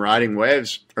pictures of him riding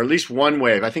waves, or at least one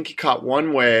wave. I think he caught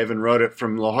one wave and rode it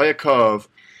from La Jolla Cove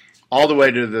all the way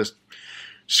to the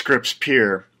Scripps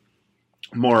Pier,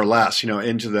 more or less,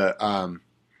 into the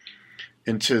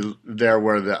into there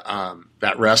where the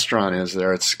that restaurant is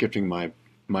there. It's skipping my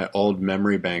old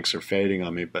memory banks are fading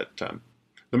on me, but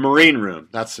the Marine Room,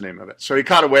 that's the name of it. So he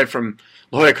caught a wave from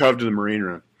La Jolla Cove to the Marine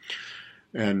Room.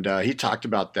 And he talked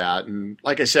about that. And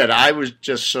like I said, I was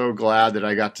just so glad that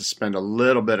I got to spend a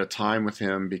little bit of time with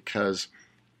him because,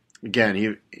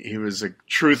 again, he was a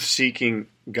truth-seeking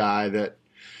guy and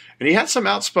he had some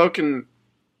outspoken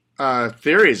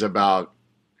theories about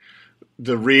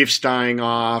the reefs dying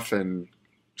off and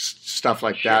stuff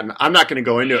like that. And I'm not going to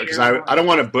go into it because I don't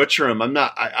want to butcher him.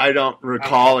 I don't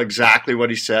recall exactly what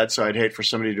he said, so I'd hate for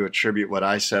somebody to attribute what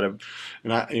I said.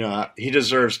 And he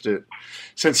deserves to.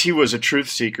 Since he was a truth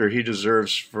seeker, he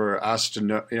deserves for us to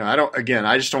know.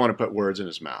 I just don't want to put words in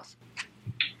his mouth.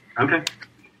 Okay.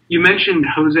 You mentioned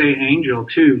Jose Angel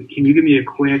too. Can you give me a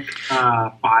quick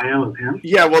bio of him?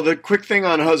 Yeah. Well, the quick thing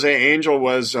on Jose Angel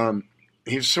was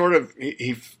he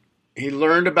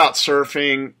learned about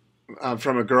surfing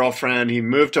from a girlfriend. He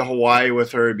moved to Hawaii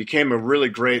with her. He became a really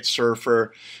great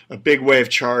surfer, a big wave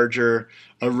charger,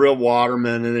 a real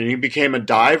waterman, and then he became a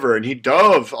diver, and he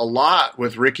dove a lot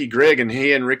with Ricky Grigg, and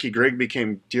he and Ricky Grigg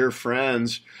became dear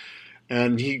friends.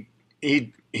 And he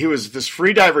was this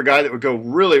free diver guy that would go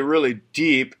really, really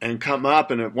deep and come up,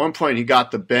 and at one point he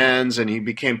got the bends, and he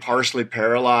became partially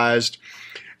paralyzed.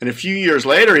 And a few years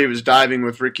later, he was diving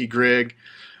with Ricky Grigg,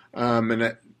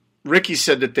 and Ricky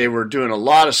said that they were doing a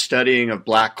lot of studying of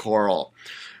black coral.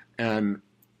 And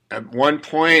at one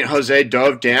point, Jose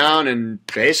dove down, and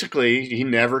basically he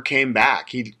never came back.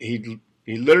 He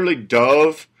literally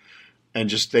dove, and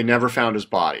they never found his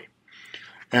body.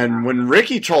 And when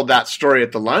Ricky told that story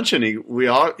at the luncheon,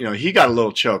 he got a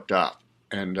little choked up,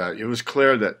 and it was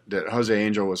clear that Jose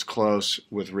Angel was close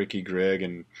with Ricky Grigg,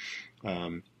 and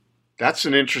that's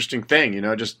an interesting thing,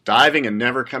 just diving and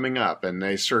never coming up. And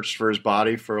they searched for his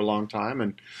body for a long time,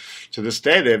 and to this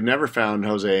day, they've never found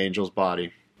Jose Angel's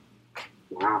body.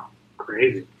 Wow.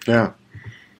 crazy. Yeah.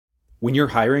 When you're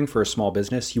hiring for a small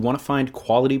business, you want to find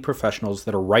quality professionals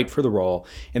that are right for the role,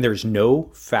 and there's no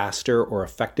faster or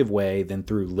effective way than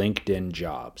through LinkedIn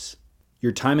Jobs.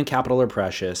 Your time and capital are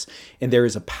precious, and there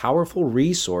is a powerful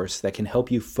resource that can help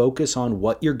you focus on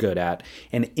what you're good at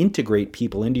and integrate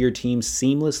people into your team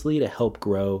seamlessly to help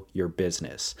grow your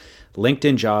business.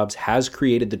 LinkedIn Jobs has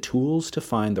created the tools to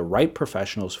find the right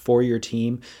professionals for your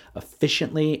team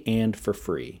efficiently and for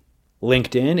free.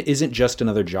 LinkedIn isn't just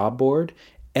another job board.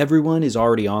 Everyone is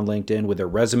already on LinkedIn with their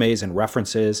resumes and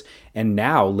references, and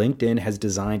now LinkedIn has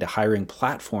designed a hiring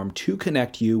platform to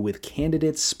connect you with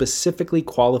candidates specifically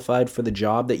qualified for the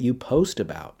job that you post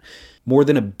about. More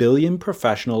than 1 billion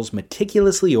professionals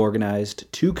meticulously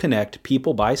organized to connect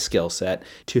people by skill set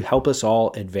to help us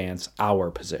all advance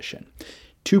our position.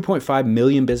 2.5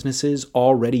 million businesses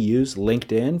already use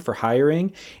LinkedIn for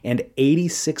hiring, and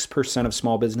 86% of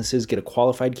small businesses get a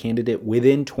qualified candidate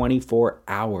within 24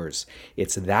 hours.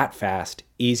 It's that fast,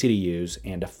 easy to use,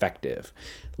 and effective.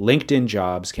 LinkedIn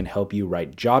Jobs can help you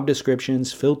write job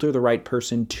descriptions, filter the right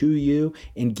person to you,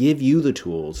 and give you the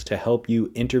tools to help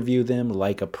you interview them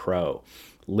like a pro.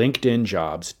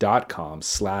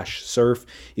 LinkedInjobs.com/surf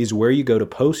is where you go to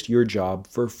post your job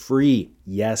for free.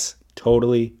 Yes,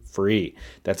 totally free.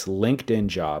 That's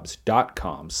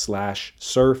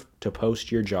linkedinjobs.com/surf to post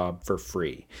your job for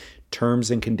free. Terms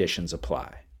and conditions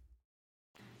apply.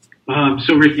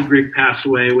 So Ricky Grigg passed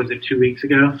away, was it 2 weeks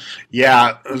ago?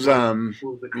 Yeah, it was, What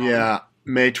was it called?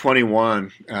 May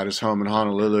 21 at his home in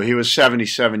Honolulu. He was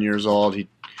 77 years old.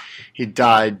 He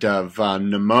died of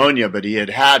pneumonia, but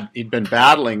he'd been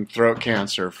battling throat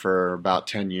cancer for about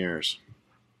 10 years.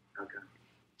 Okay.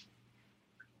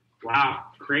 Wow,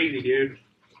 crazy, dude.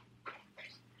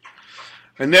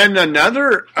 And then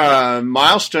another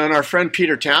milestone, our friend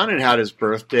Peter Townend had his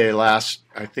birthday last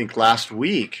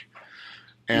week.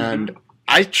 And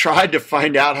I tried to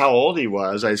find out how old he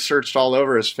was. I searched all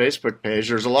over his Facebook page.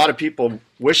 There's a lot of people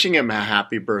wishing him a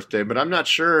happy birthday, but I'm not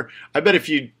sure. I bet if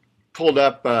you pulled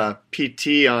up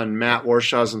PT on Matt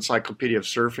Warshaw's Encyclopedia of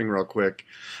Surfing real quick,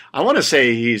 I want to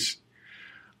say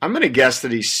I'm going to guess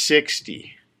that he's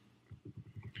 60.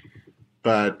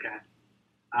 But Okay.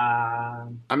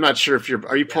 I'm not sure if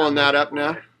are you pulling that up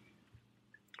now?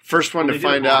 First one to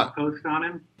find out. Post on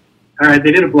him. All right,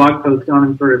 they did a blog post on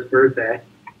him for his birthday,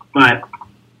 but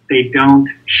they don't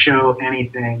show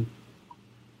anything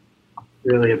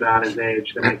really about his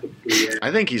age that I could see yet.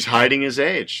 I think he's hiding his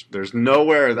age. There's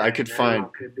nowhere that I could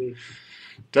find. Could be.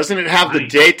 Doesn't it have the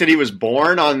date that he was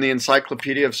born on the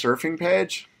Encyclopedia of Surfing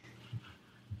page?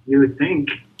 You would think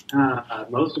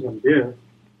most of them do,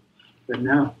 but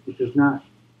no, it does not.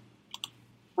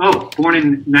 Oh, born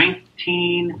in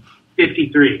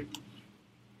 1953.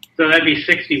 So that'd be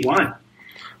 61.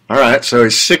 All right, so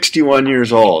he's 61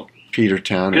 years old, Peter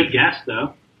Townend. Good guess,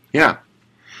 though. Yeah.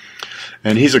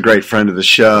 And he's a great friend of the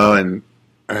show and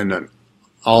an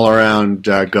all-around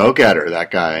go-getter,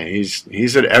 that guy.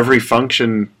 He's at every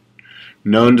function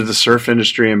known to the surf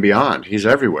industry and beyond. He's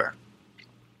everywhere.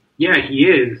 Yeah, he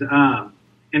is. And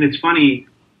it's funny,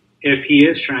 if he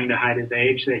is trying to hide his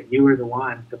age, that you were the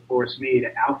one to force me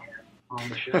to out him on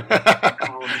the show.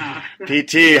 Call him out.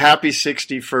 PT, happy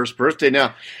 61st birthday.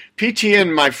 Now, PT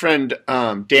and my friend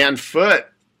Dan Foote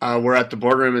were at the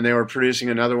Boardroom, and they were producing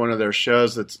another one of their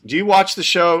shows. Do you watch the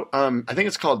show? I think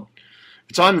it's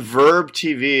on Verb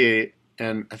TV,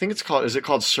 and I think is it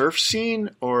called Surf Scene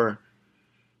or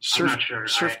Surf, I'm not sure.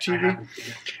 Surf TV? I haven't seen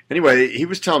it. Anyway, he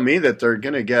was telling me that they're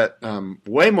going to get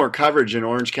way more coverage in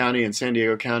Orange County and San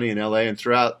Diego County and LA and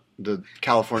throughout the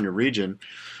California region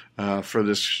for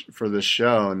this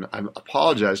show. And I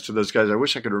apologize to those guys. I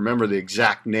wish I could remember the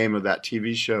exact name of that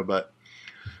TV show, but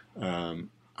I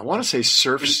want to say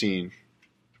Surf Scene.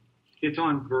 It's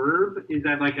on Verb? Is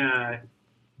that like a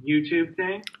YouTube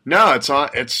thing? No, it's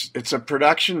a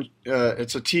production.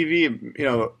 It's a TV,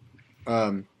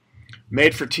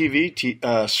 made for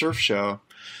TV surf show.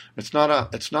 It's not on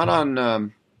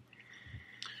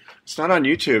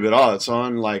YouTube at all. It's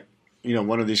on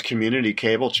one of these community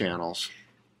cable channels.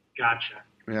 Gotcha.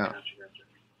 Yeah.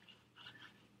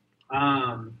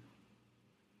 Gotcha.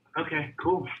 Okay,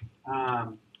 cool.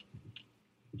 Do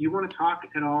you want to talk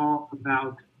at all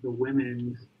about the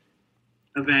women's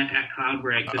event at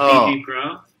Cloudbreak, the Fiji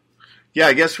Pro? Yeah,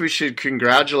 I guess we should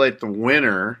congratulate the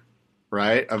winner,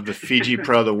 right, of the Fiji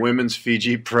Pro, the women's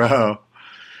Fiji Pro.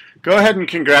 Go ahead and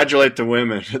congratulate the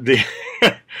women.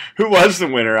 Who was the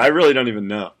winner? I really don't even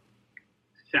know.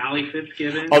 Sally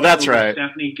Fitzgibbon. Oh, that's right.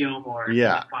 Stephanie Gilmore in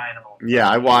Yeah. the final. Yeah,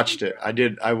 I watched it.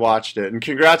 I watched it. And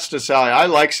congrats to Sally. I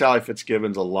like Sally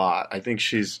Fitzgibbons a lot. I think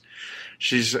she's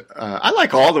I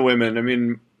like all the women. I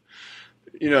mean,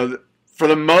 for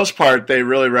the most part, they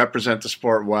really represent the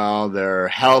sport well. They're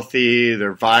healthy,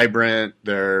 they're vibrant,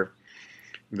 they're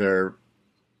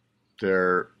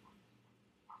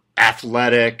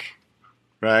athletic,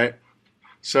 right?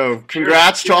 So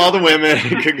congrats to all the women.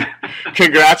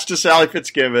 Congrats to Sally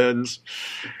Fitzgibbons.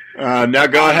 Now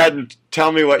go ahead and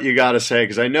tell me what you got to say,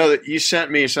 because I know that you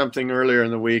sent me something earlier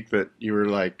in the week that you were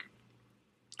like,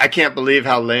 I can't believe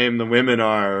how lame the women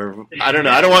are. I don't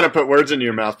know. I don't want to put words into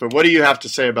your mouth, but what do you have to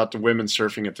say about the women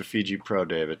surfing at the Fiji Pro,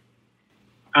 David?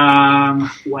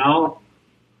 Well,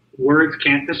 words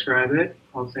can't describe it.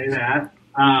 I'll say that.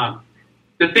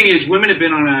 The thing is, women have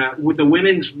been with the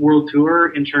women's world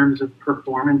tour in terms of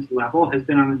performance level has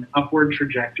been on an upward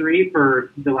trajectory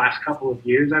for the last couple of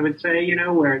years, I would say,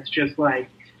 where it's just like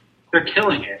they're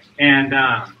killing it. And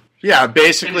yeah,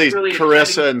 basically and really Carissa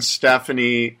exciting. and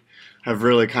Stephanie have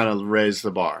really kind of raised the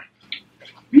bar.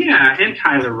 Yeah, and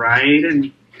Tyler Wright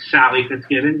and Sally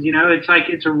Fitzgibbons,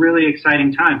 it's a really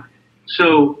exciting time.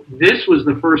 So this was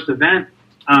the first event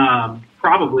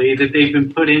probably that they've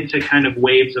been put into kind of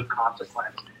waves of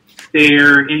consequence.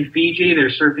 They're in Fiji,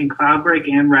 they're surfing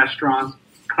Cloudbreak and restaurants.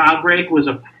 Cloudbreak was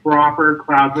a proper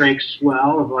Cloudbreak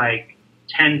swell of like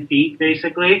 10 feet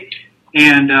basically,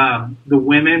 and the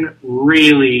women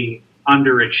really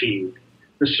underachieved.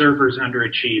 The surfers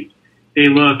underachieved. They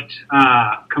looked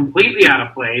completely out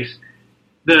of place.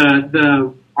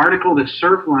 The article that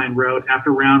Surfline wrote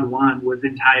after round one was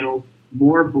entitled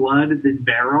 "More Blood Than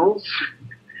Barrels,"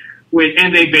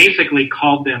 and they basically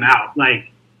called them out.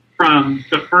 Like from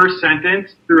the first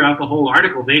sentence throughout the whole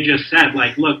article, they just said,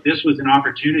 like, "Look, this was an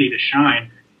opportunity to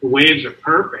shine. The waves are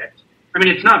perfect. I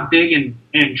mean, it's not big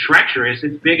and treacherous.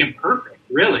 It's big and perfect,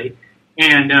 really."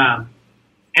 And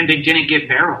they didn't get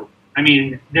barreled. I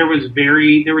mean, there was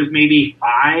maybe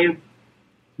five,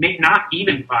 not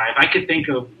even five. I could think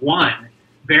of one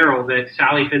barrel that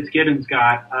Sally Fitzgibbons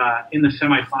got in the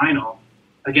semifinal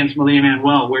against Malia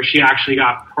Manuel, where she actually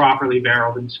got properly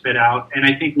barreled and spit out. And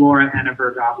I think Laura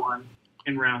Ennever got one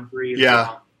in round 3 as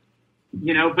well.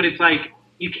 But it's like,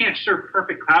 you can't surf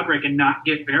perfect Cloudbreak and not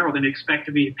get barreled and expect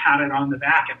to be patted on the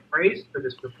back and praised for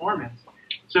this performance.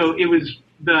 So it was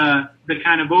the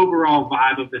kind of overall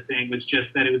vibe of the thing was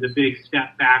just that it was a big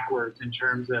step backwards in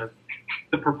terms of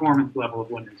the performance level of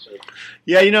women's surfing.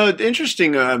 Yeah,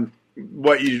 interesting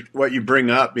what you bring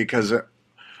up, because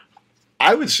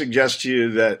I would suggest to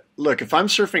you that, look, if I'm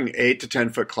surfing 8 to 10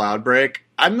 foot Cloudbreak,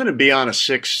 I'm going to be on a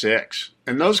 6.6.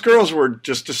 And those girls were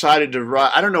just decided to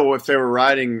ride. I don't know if they were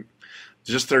riding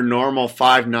just their normal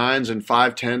 5.9s and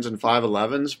 5.10s and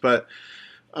 5.11s, but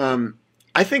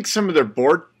I think some of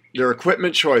their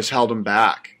equipment choice held them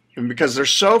back, and because they're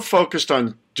so focused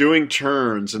on doing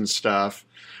turns and stuff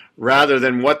rather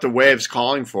than what the wave's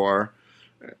calling for.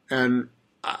 And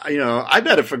I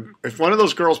bet if one of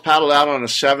those girls paddled out on a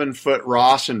 7-foot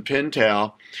Ross and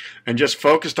pintail and just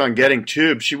focused on getting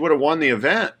tubes, she would have won the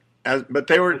event. But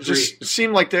they were just, it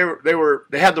seemed like they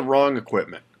had the wrong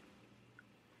equipment.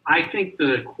 I think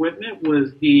the equipment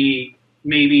was the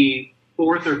maybe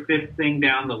 4th or 5th thing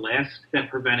down the list that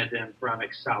prevented them from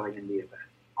excelling in the event,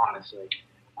 honestly.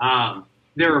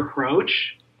 Their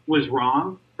approach was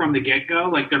wrong from the get-go.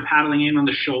 Like, they're paddling in on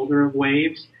the shoulder of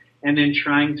waves and then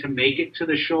trying to make it to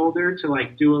the shoulder to,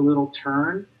 like, do a little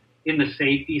turn in the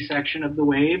safety section of the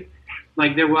wave.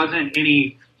 Like, there wasn't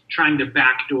any trying to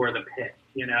backdoor the pit,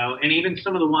 And even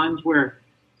some of the ones where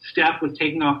Steph was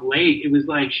taking off late, it was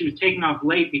like she was taking off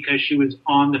late because she was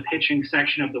on the pitching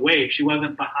section of the wave. She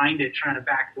wasn't behind it trying to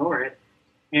backdoor it.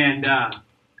 And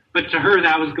but to her,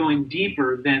 that was going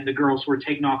deeper than the girls who were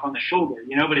taking off on the shoulder,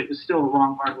 but it was still the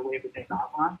wrong part of the wave to take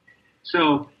off on.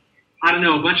 So, I don't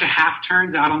know, a bunch of half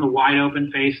turns out on the wide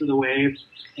open face of the wave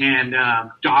and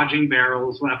dodging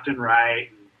barrels left and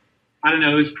right. I don't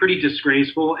know, it was pretty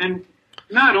disgraceful. And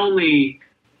not only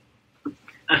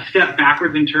a step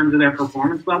backwards in terms of their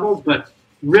performance levels, but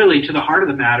really to the heart of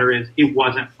the matter is it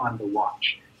wasn't fun to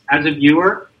watch. As a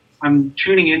viewer, I'm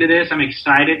tuning into this. I'm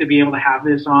excited to be able to have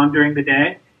this on during the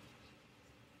day.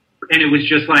 And it was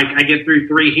just like, I get through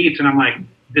 3 heats and I'm like,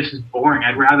 this is boring.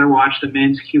 I'd rather watch the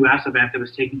men's QS event that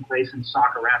was taking place in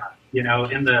Saquarema,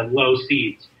 in the low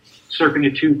seas, surfing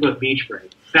a 2-foot beach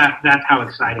break. That's how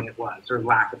exciting it was, or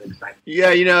lack of excitement.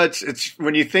 Yeah, it's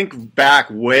when you think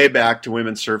way back to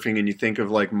women's surfing, and you think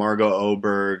of like Margot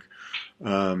Oberg,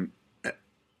 and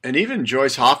even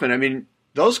Joyce Hoffman. I mean,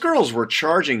 those girls were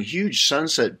charging huge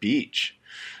Sunset Beach,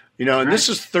 and right. This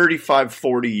is 35,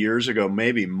 40 years ago,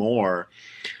 maybe more.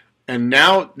 And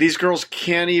now these girls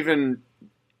can't even,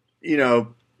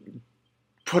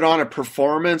 put on a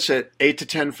performance at 8 to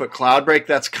 10 foot Cloudbreak.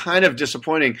 That's kind of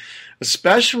disappointing,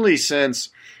 especially since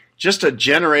just a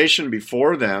generation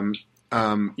before them.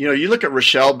 You look at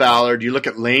Rochelle Ballard, you look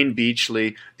at Lane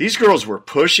Beachley. These girls were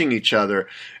pushing each other,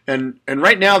 and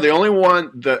right now the only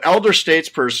one, the elder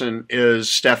statesperson, is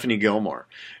Stephanie Gilmore,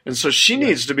 and so she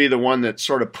needs to be the one that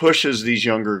sort of pushes these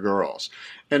younger girls.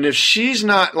 And if she's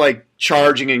not like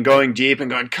charging and going deep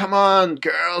and going, "Come on,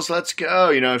 girls, let's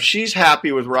go," if she's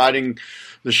happy with riding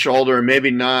the shoulder and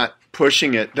maybe not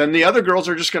pushing it, then the other girls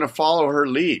are just going to follow her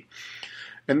lead.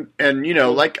 And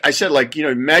like I said,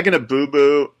 Megan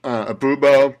Abubo,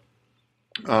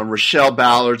 Rochelle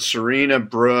Ballard, Serena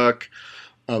Brooke,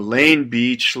 Lane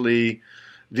Beachley,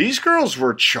 these girls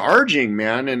were charging,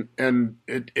 man, and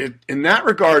it in that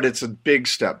regard, it's a big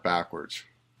step backwards.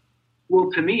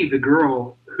 Well, to me, the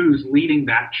girl who's leading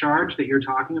that charge that you're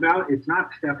talking about, it's not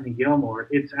Stephanie Gilmore.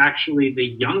 It's actually the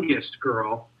youngest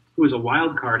girl who was a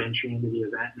wild card entry into the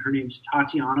event, and her name's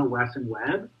Tatiana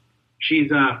Wesson-Webb. She's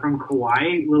from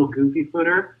Kauai, little goofy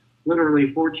footer,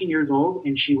 literally 14 years old,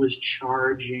 and she was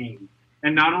charging.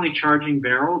 And not only charging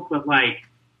barrels, but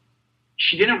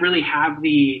she didn't really have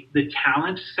the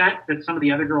talent set that some of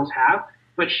the other girls have,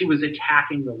 but she was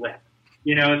attacking the lip.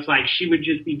 It's like she would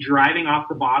just be driving off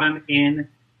the bottom in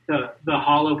the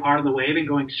hollow part of the wave and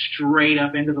going straight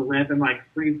up into the lip and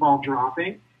free fall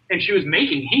dropping. And she was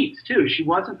making heats too. She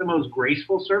wasn't the most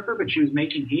graceful surfer, but she was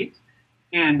making heats.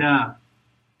 And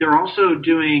they're also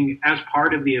doing, as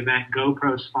part of the event,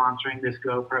 GoPro sponsoring this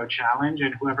GoPro challenge,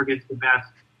 and whoever gets the best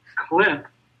clip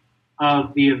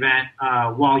of the event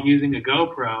while using a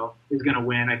GoPro is going to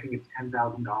win. I think it's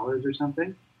 $10,000 or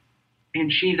something.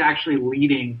 And she's actually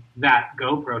leading that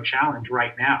GoPro challenge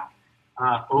right now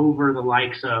over the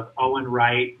likes of Owen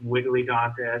Wright, Wiggly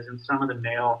Dantes, and some of the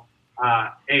male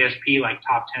ASP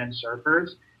top 10 surfers.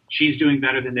 She's doing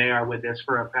better than they are with this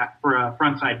for a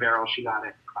frontside barrel she got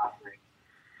at Cloud Break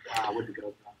with the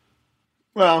GoPro.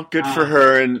 Well, good for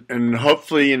her, and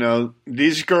hopefully,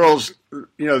 these girls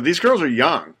are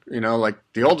young.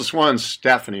 The oldest one's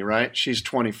Stephanie, right? She's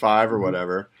 25 or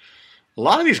whatever. A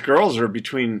lot of these girls are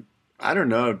between, I don't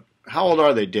know, how old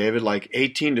are they, David?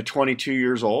 18 to 22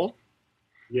 years old?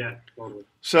 Yeah, totally.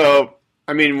 So,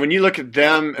 when you look at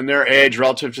them and their age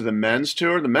relative to the men's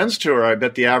tour, I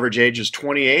bet the average age is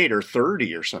 28 or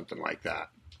 30 or something like that.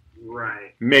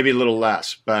 Right. Maybe a little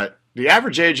less, but the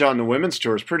average age on the women's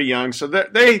tour is pretty young, so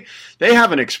they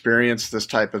haven't experienced this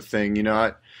type of thing,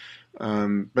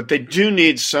 but they do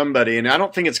need somebody, and I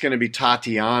don't think it's going to be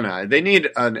Tatiana. They need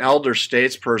an elder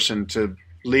statesperson to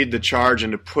lead the charge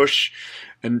and to push,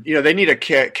 and they need a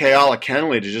Kayala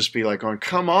Kennelly to just be going,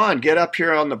 "Come on, get up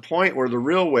here on the point where the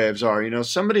real waves are."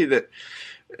 Somebody that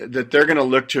they're going to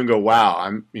look to and go,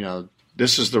 "Wow,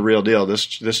 this is the real deal.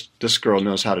 This girl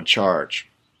knows how to charge."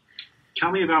 Tell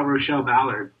me about Rochelle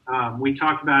Ballard. We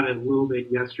talked about it a little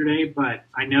bit yesterday, but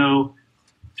I know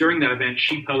during that event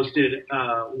she posted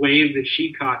a wave that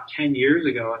she caught 10 years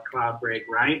ago at Cloud Break,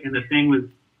 right? And the thing was,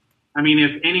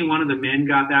 if any one of the men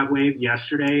got that wave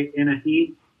yesterday in a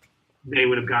heat, they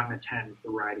would have gotten a 10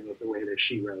 for riding it the way that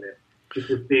she rode it. Just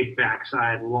this big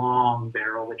backside, long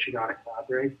barrel that she got at Cloud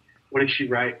Break. What did she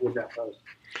write with that post?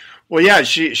 Well, yeah,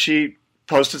 she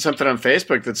posted something on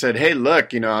Facebook that said, "Hey,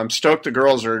 look, I'm stoked the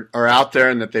girls are out there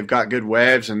and that they've got good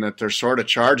waves and that they're sort of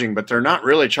charging, but they're not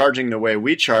really charging the way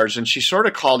we charge." And she sort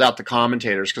of called out the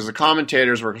commentators because the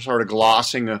commentators were sort of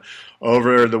glossing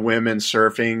over the women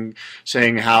surfing,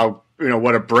 saying how,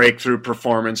 what a breakthrough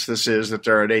performance this is that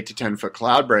they're at 8 to 10 foot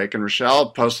Cloud Break. And Rochelle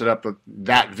posted up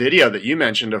that video that you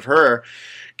mentioned of her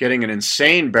getting an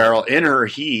insane barrel in her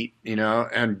heat,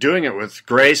 and doing it with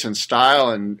grace and style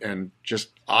and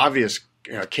just obvious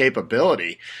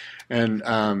capability, and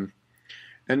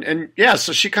yeah,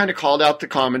 so she kind of called out the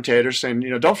commentators saying,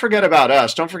 "Don't forget about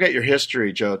us. Don't forget your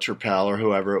history, Joe Turpel," or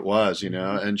whoever it was,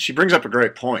 and she brings up a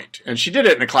great point, and she did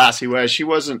it in a classy way. She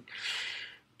wasn't,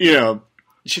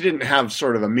 she didn't have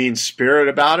sort of a mean spirit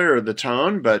about it or the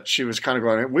tone, but she was kind of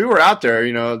going, we were out there,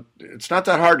 it's not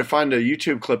that hard to find a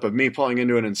YouTube clip of me pulling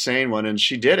into an insane one, and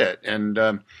she did it, and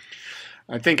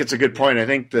I think it's a good point. I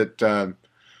think that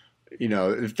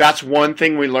if that's one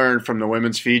thing we learned from the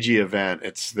Women's Fiji event,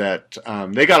 it's that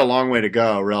they got a long way to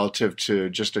go relative to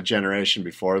just a generation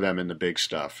before them in the big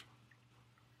stuff.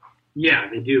 Yeah,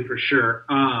 they do for sure.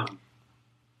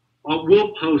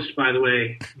 We'll post, by the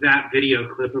way, that video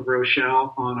clip of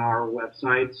Rochelle on our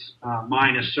websites.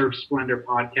 Mine is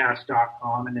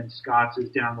surfsplendorpodcast.com, and then Scott's is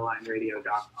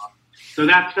downthelineradio.com. So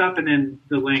that stuff, and then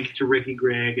the link to Ricky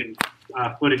Grigg and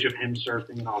footage of him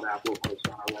surfing and all that, we'll post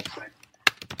on our website.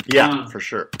 Yeah, for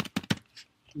sure.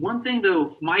 One thing,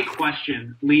 though, my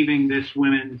question leaving this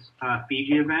women's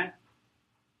Fiji event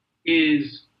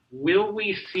is, will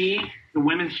we see the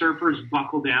women surfers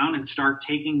buckle down and start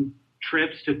taking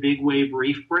trips to big wave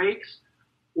reef breaks,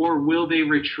 or will they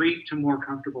retreat to more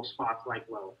comfortable spots like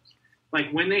Lowe's?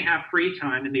 Like when they have free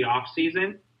time in the off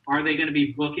season, are they going to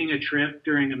be booking a trip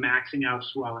during a maxing out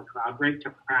swell and cloud break to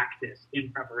practice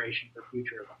in preparation for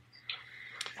future events?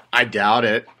 I doubt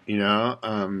it.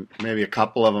 Maybe a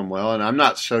couple of them will, and I'm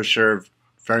not so sure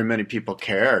very many people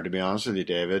care, to be honest with you,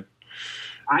 David.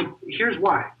 Here's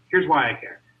why. Here's why I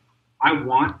care. I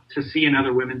want to see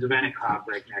another women's event at Cloud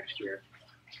Break next year.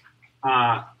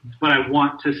 But I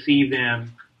want to see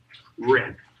them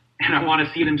rip. And I want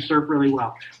to see them surf really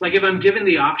well. Like if I'm given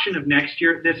the option of next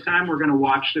year at this time, we're going to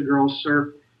watch the girls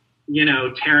surf,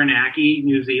 Taranaki,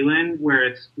 New Zealand, where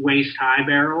it's waist high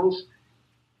barrels,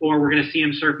 or we're going to see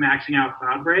them surf maxing out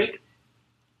Cloud Break.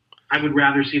 I would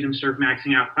rather see them surf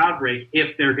maxing out Cloud Break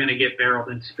if they're going to get barreled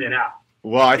and spit out.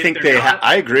 Well, I think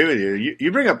I agree with you.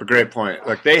 You bring up a great point.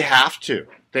 Like they have to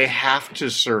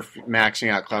surf maxing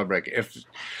out Cloud Break.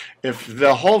 If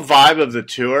the whole vibe of the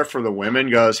tour for the women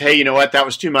goes, hey, you know what, that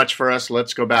was too much for us,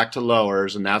 let's go back to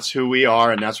lowers, and that's who we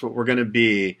are, and that's what we're going to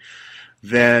be,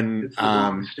 then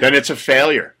it's a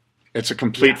failure. It's a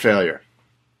complete failure.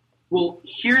 Well,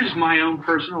 here's my own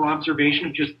personal observation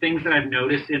of just things that I've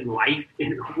noticed in life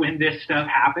when this stuff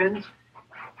happens.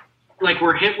 Like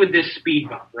we're hit with this speed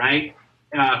bump, right?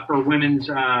 For women's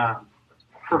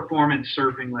performance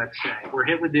surfing, let's say. We're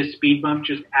hit with this speed bump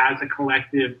just as a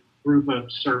collective group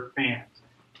of surf fans.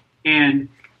 And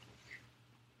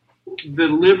the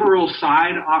liberal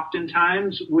side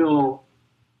oftentimes will,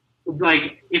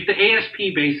 like, if the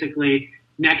ASP basically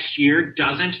next year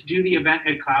doesn't do the event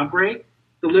at Cloud Break,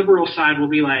 the liberal side will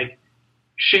be like,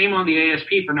 shame on the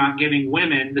ASP for not giving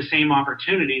women the same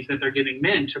opportunities that they're giving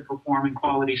men to perform in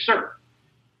quality surf.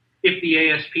 If the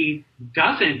ASP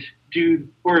doesn't do,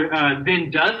 or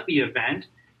then does the event,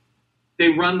 they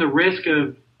run the risk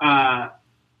of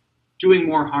doing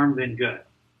more harm than good,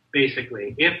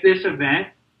 basically. If the event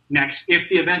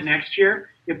next year,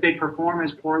 if they perform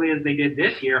as poorly as they did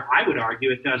this year, I would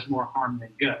argue it does more harm than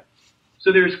good.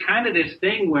 So there's kind of this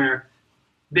thing where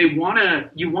you want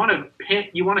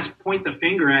to point the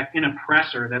finger at an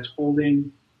oppressor that's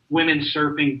holding women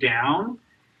surfing down.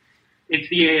 It's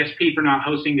the ASP for not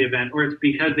hosting the event, or it's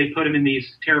because they put them in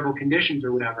these terrible conditions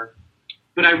or whatever.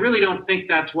 But I really don't think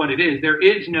that's what it is. There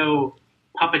is no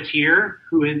puppeteer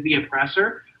who is the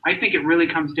oppressor. I think it really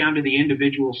comes down to the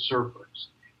individual surfers.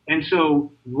 And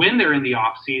so when they're in the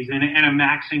off season and a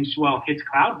maxing swell hits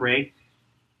Cloud Break,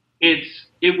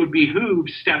 it would behoove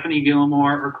Stephanie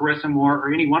Gilmore or Carissa Moore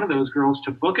or any one of those girls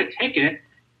to book a ticket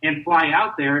and fly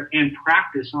out there and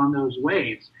practice on those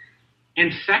waves.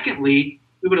 And secondly,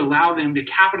 it would allow them to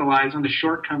capitalize on the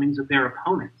shortcomings of their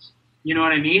opponents. You know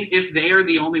what I mean? If they are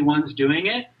the only ones doing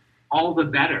it, all the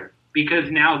better,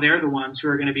 because now they're the ones who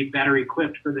are going to be better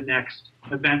equipped for the next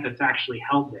event that's actually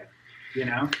held there.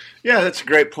 Yeah, that's a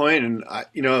great point. And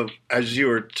as you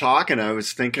were talking, I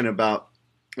was thinking about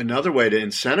another way to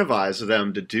incentivize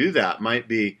them to do that might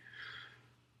be,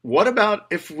 what about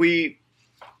if we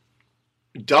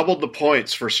doubled the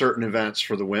points for certain events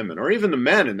for the women, or even the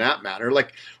men in that matter?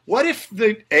 Like, what if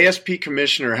the ASP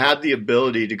commissioner had the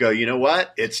ability to go, you know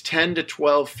what, it's 10 to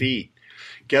 12 feet.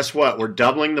 Guess what? We're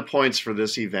doubling the points for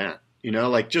this event.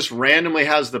 Just randomly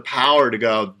has the power to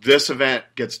go, this event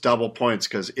gets double points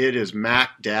because it is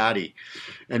Mac Daddy.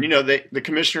 And, the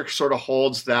commissioner sort of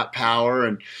holds that power,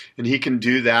 and he can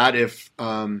do that if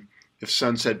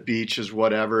Sunset Beach is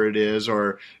whatever it is,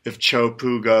 or if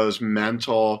Chopu goes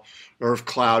mental, or if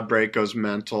Cloud Break goes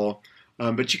mental.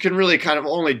 But you can really kind of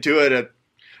only do it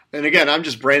and again, I'm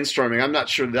just brainstorming. I'm not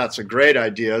sure that's a great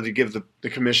idea to give the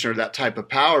commissioner that type of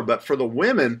power. But for the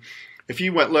women, if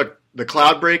you went, look, the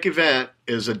Cloud Break event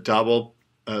is a double,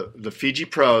 the Fiji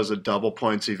Pro is a double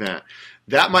points event.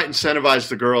 That might incentivize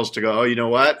the girls to go, oh, you know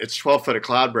what? It's 12 foot of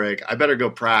Cloud Break. I better go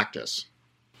practice.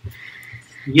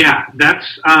 Yeah,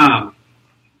 that's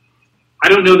I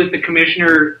don't know that the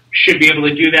commissioner should be able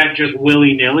to do that just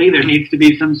willy-nilly. There needs to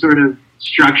be some sort of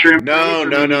structure.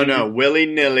 No.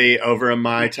 Willy-nilly over a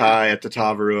Mai Tai at the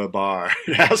Tavarua bar.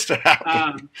 It has to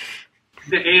happen.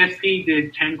 The ASP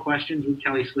did 10 questions with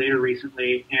Kelly Slater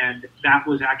recently, and that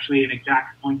was actually an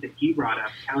exact point that he brought up.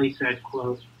 Kelly said,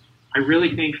 quote, I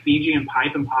really think Fiji and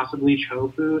Pipe and possibly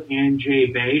Chopu and J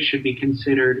Bay should be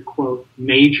considered, quote,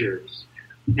 majors,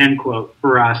 end quote,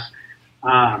 for us,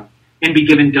 and be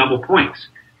given double points.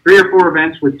 3 or 4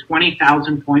 events with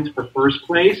 20,000 points for first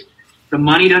place. The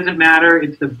money doesn't matter.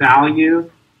 It's the value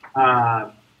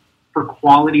for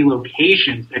quality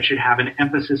locations that should have an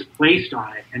emphasis placed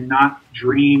on it, and not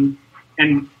dream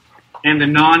and the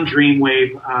non-dream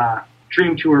wave,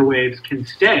 dream tour waves can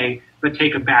stay, but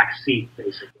take a back seat,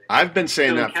 basically. I've been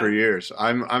saying that for years.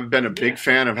 I've been a big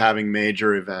fan of having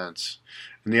major events.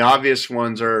 And the obvious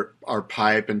ones are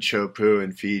Pipe and Chopu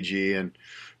and Fiji and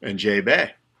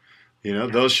J-Bay.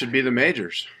 Those should be the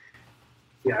majors.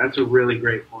 Yeah, that's a really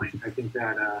great point. I think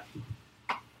that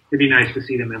it'd be nice to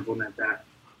see them implement that.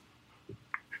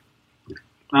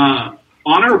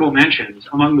 Honorable mentions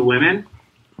among the women.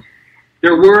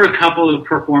 There were a couple of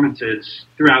performances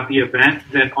throughout the event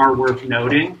that are worth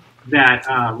noting that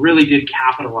really did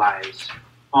capitalize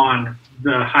on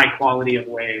the high quality of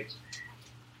waves.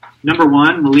 Number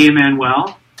one, Malia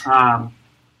Manuel,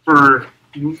 for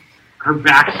her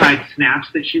backside snaps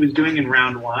that she was doing in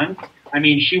round one. I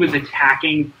mean, she was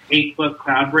attacking 8-foot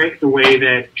cloud break the way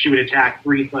that she would attack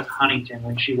 3-foot Huntington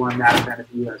when she won that event at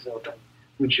the U.S. Open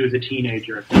when she was a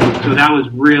teenager. So that was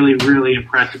really, really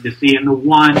impressive to see. And the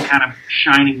one kind of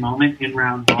shining moment in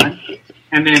round one.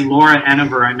 And then Laura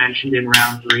Enever, I mentioned in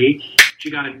round three.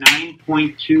 She got a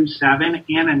 9.27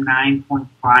 and a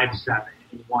 9.57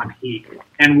 in one heat.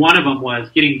 And one of them was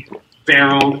getting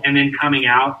barreled and then coming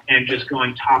out and just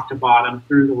going top to bottom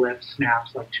through the lip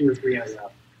snaps like 2 or 3 in a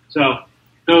row. So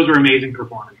those were amazing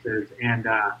performances, and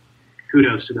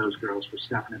kudos to those girls for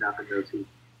stepping it up in those heats.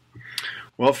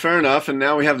 Well, fair enough. And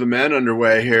now we have the men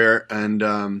underway here, and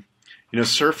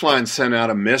Surfline sent out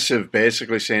a missive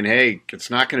basically saying, "Hey, it's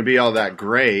not going to be all that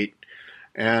great,"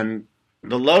 and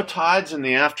the low tides in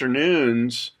the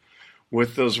afternoons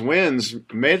with those winds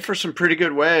made for some pretty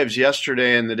good waves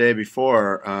yesterday and the day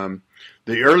before.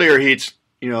 The earlier heats,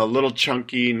 a little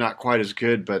chunky, not quite as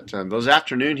good, but those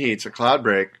afternoon heats at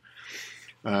Cloudbreak,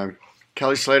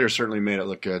 Kelly Slater certainly made it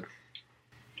look good.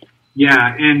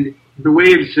 Yeah, and the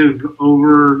waves have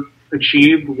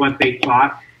overachieved what they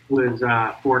thought was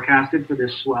forecasted for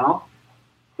this swell.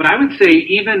 But I would say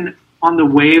even on the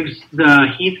waves, the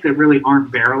heats that really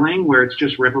aren't barreling, where it's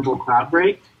just rippable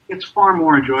Cloudbreak, it's far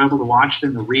more enjoyable to watch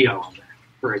than the Rio event,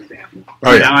 for example.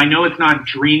 Oh, yeah. Now, I know it's not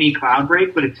dreamy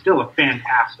Cloudbreak, but it's still a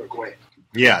fantastic wave.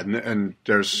 Yeah, and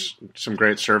there's some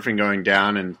great surfing going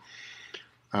down, and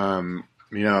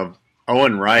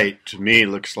Owen Wright to me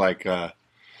looks like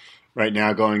right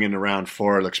now going into round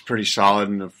 4 looks pretty solid,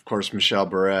 and of course Michelle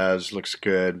Perez looks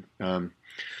good.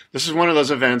 This is one of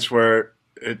those events where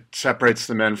it separates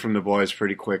the men from the boys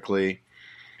pretty quickly,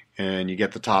 and you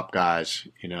get the top guys,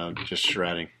 just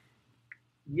shredding.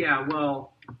 Yeah,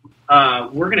 well,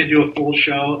 we're going to do a full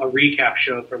show, a recap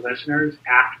show for listeners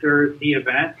after the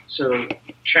event. So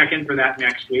check in for that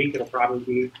next week. It'll probably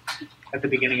be at the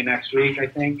beginning of next week, I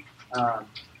think.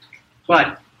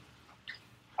 But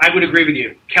I would agree with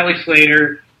you. Kelly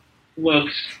Slater,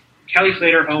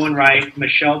 Owen Wright,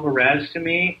 Michelle Perez to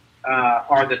me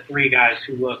are the 3 guys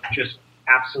who look just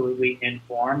absolutely in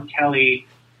form. Kelly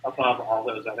above all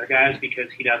those other guys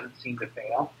because he doesn't seem to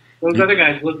fail. Those other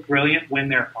guys look brilliant when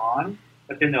they're on,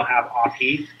 but then they'll have off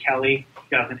heats. Kelly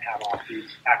doesn't have off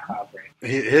heats at Cloudbreak.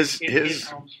 His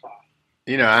home spot.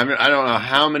 I don't know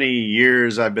how many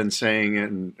years I've been saying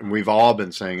it, and we've all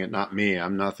been saying it, not me.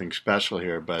 I'm nothing special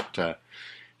here, but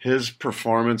his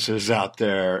performances out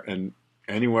there and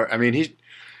anywhere,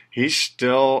 he's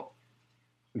still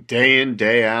day in,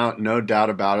 day out, no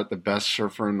doubt about it, the best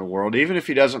surfer in the world. Even if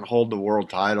he doesn't hold the world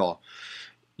title,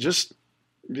 just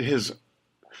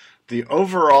the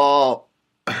overall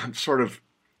sort of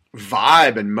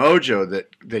vibe and mojo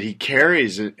that he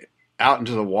carries out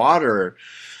into the water,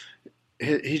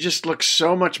 he just looks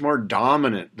so much more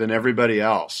dominant than everybody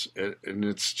else. And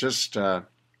it's just,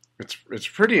 it's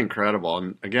pretty incredible.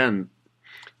 And again,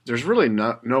 there's really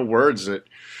no words that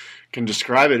can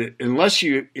describe it unless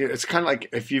it's kind of like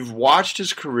if you've watched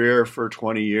his career for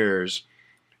 20 years,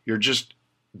 you're just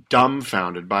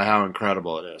dumbfounded by how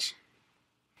incredible it is.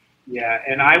 Yeah,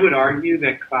 and I would argue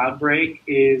that Cloudbreak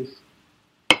is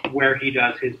where he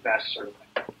does his best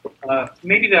surfing.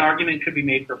 Maybe the argument could be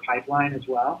made for Pipeline as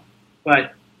well,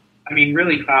 but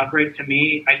really Cloudbreak to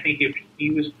me, I think if he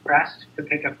was pressed to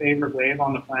pick a favorite wave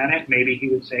on the planet, maybe he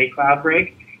would say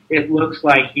Cloudbreak. It looks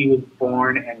like he was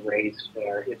born and raised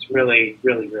there. It's really,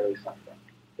 really, really something.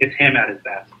 It's him at his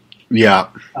best. Yeah.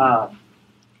 A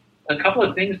couple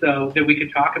of things, though, that we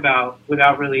could talk about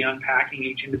without really unpacking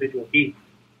each individual heat.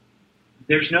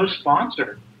 There's no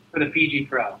sponsor for the Fiji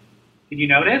Pro. Did you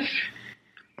notice?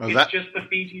 It's just the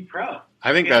Fiji Pro.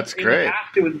 I think that's great.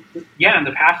 In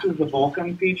the past it was the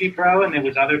Volcom Fiji Pro, and there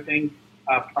was other things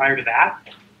prior to that.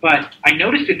 But I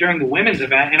noticed it during the women's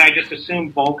event, and I just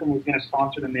assumed Volcom was going to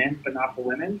sponsor the men, but not the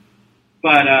women.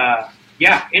 But,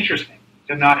 interesting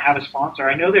to not have a sponsor.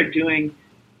 I know they're doing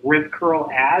Rip Curl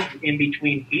ads in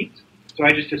between heats, so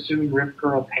I just assumed Rip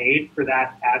Curl paid for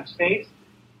that ad space.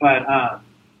 But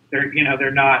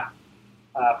they're not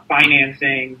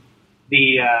financing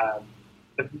the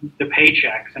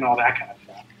paychecks and all that kind of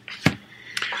stuff.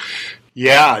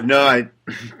 Yeah, no,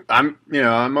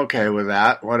 I'm okay with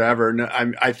that. Whatever. No,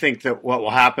 I think that what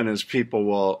will happen is people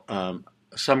will,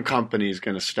 some company's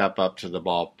going to step up to the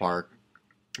ballpark,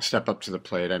 step up to the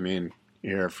plate. I mean,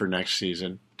 here for next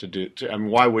season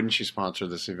why wouldn't you sponsor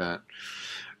this event?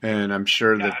 And I'm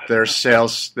sure that their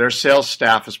sales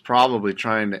staff is probably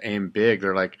trying to aim big.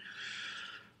 They're like,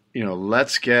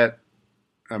 let's get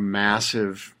a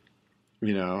massive, I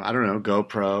don't know,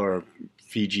 GoPro or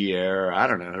Fiji Air, or I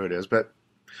don't know who it is, but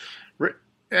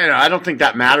I don't think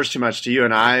that matters too much to you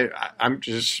and I'm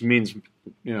just means,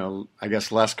 I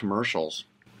guess less commercials.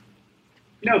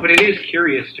 No, but it is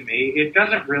curious to me. It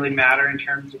doesn't really matter in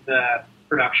terms of the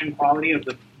production quality of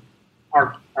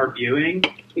our viewing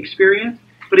experience,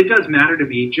 but it does matter to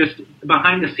me. Just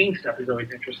behind the scenes stuff is always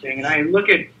interesting. And I look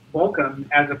at Volcom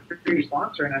as a free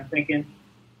sponsor and I'm thinking,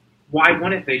 why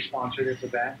wouldn't they sponsor this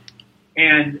event?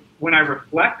 And when I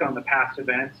reflect on the past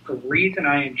events, the reason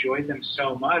I enjoyed them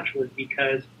so much was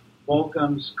because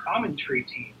Volcom's commentary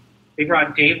team, they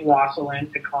brought Dave Wassel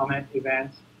in to comment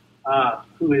events,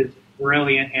 who is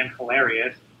brilliant and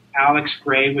hilarious. Alex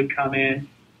Gray would come in,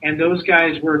 and those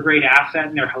guys were a great asset,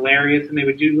 and they're hilarious, and they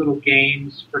would do little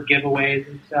games for giveaways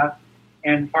and stuff.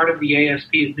 And part of the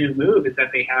ASP's new move is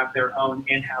that they have their own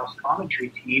in-house commentary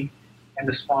team, and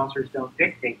the sponsors don't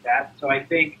dictate that. So I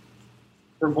think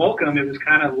for Volcom, it was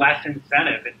kind of less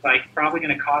incentive. It's like probably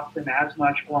going to cost them as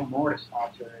much or more to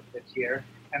sponsor it this year,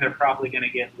 and they're probably going to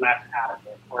get less out of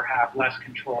it or have less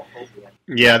control over it.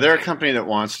 Yeah, they're a company that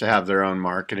wants to have their own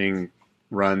marketing,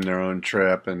 run their own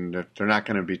trip, and they're not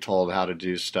going to be told how to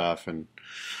do stuff, and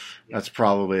that's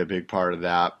probably a big part of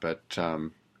that. But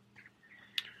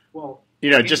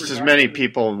just as many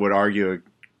people would argue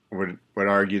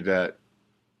that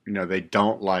they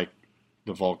don't like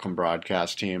the Volcom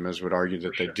broadcast team as would argue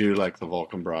that they do like the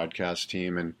Volcom broadcast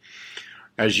team. And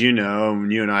as you know,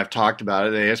 and you and I have talked about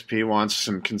it, the ASP wants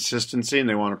some consistency and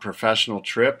they want a professional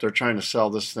trip. They're trying to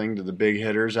sell this thing to the big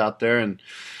hitters out there, and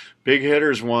big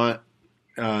hitters want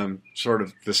sort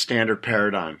of the standard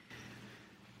paradigm.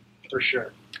 For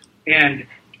sure. And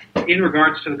in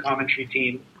regards to the commentary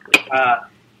team,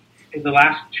 in the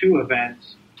last two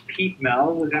events, Pete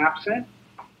Mel was absent,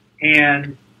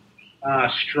 and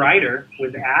Strider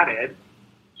was added.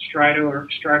 Strider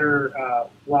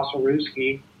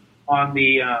Wasilewski on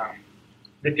the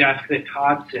desk that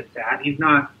Todd sits at. He's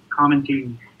not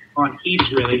commenting on heats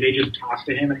really. They just toss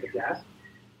to him at the desk.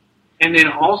 And then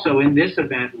also in this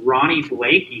event, Ronnie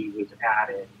Blakey was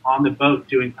added on the boat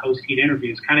doing post-heat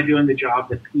interviews, kind of doing the job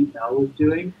that Pete Mel was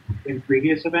doing in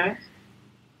previous events.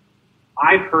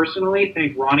 I personally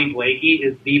think Ronnie Blakey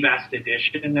is the best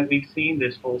addition that we've seen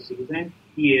this whole season.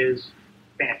 He is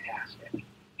fantastic.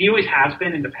 He always has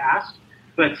been in the past,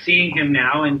 but seeing him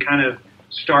now in kind of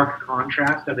stark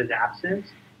contrast of his absence,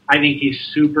 I think he's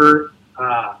super.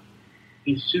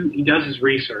 He does his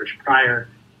research prior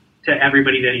to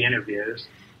everybody that he interviews.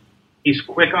 He's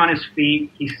quick on his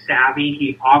feet. He's savvy.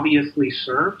 He obviously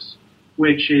surfs,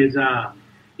 which is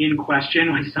in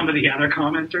question with some of the other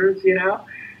commenters,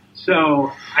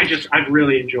 So I've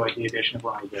really enjoyed the addition of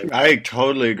Ronnie Blakey. I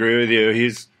totally agree with you.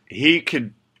 He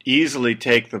could easily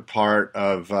take the part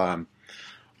of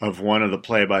one of the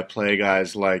play-by-play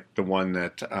guys, like the one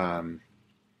that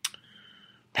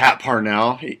Pat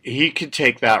Parnell. He could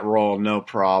take that role, no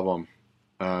problem.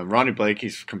 Ronnie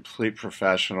Blakey's a complete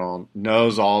professional,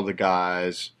 knows all the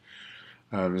guys,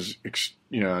 and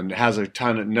has a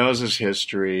ton knows his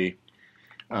history,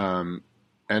 and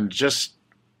just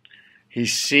he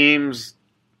seems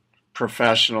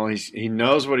professional. He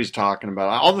knows what he's talking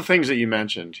about. All the things that you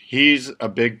mentioned, he's a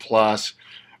big plus,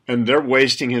 and they're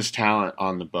wasting his talent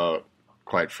on the boat,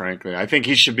 quite frankly. I think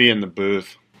he should be in the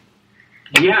booth.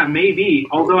 Yeah, maybe.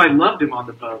 Although I loved him on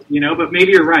the boat, but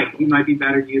maybe you're right. He might be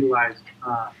better utilized.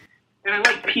 And I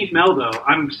like Pete Mel, though.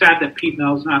 I'm sad that Pete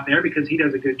Mel's not there because he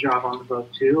does a good job on the boat,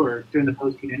 too, or doing the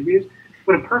post-heat interviews.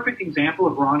 But a perfect example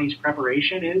of Ronnie's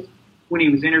preparation is when he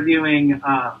was interviewing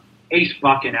Ace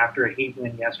Buchan after a heat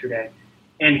win yesterday.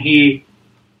 And he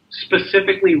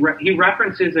specifically he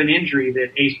references an injury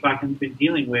that Ace Buchan's been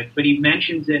dealing with, but he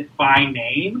mentions it by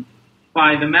name,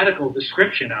 by the medical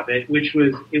description of it, which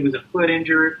was it was a foot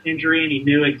injury, and he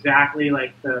knew exactly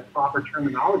the proper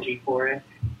terminology for it.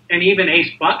 And even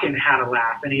Ace Buchan had a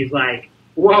laugh, and he's like,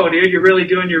 "Whoa, dude, you're really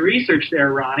doing your research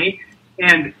there, Ronnie."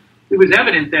 And it was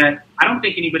evident that I don't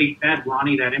think anybody fed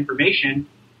Ronnie that information.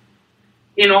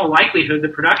 In all likelihood, the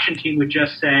production team would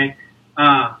just say,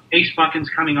 Ace Buchan's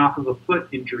coming off of a foot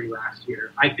injury last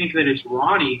year. I think that it's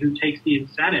Ronnie who takes the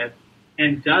incentive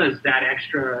and does that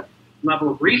extra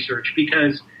level of research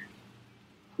because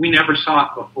we never saw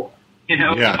it before. You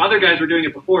know, Yeah. if other guys were doing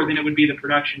it before, then it would be the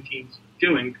production team's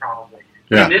doing probably.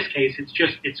 But Yeah. in this case,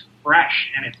 it's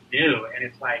fresh and it's new, and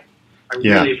it's like, I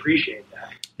Yeah. really appreciate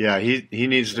that. Yeah, he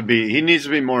needs to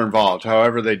be more involved.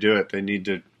 However they do it, they need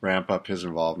to ramp up his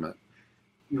involvement.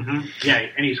 Mm-hmm. Yeah,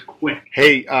 and he's quick.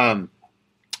 Hey, I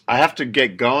have to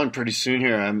get going pretty soon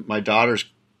here. My daughter's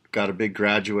got a big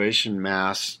graduation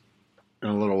mass in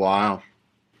a little while.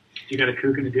 You got a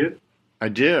kook and a dude? I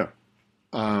do.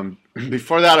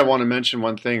 Before that, I want to mention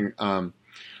one thing. The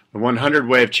 100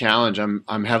 Wave Challenge.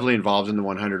 I'm heavily involved in the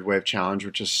 100 Wave Challenge,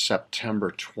 which is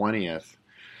September 20th.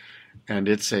 And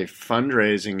it's a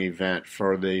fundraising event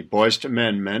for the Boys to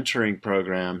Men mentoring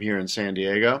program here in San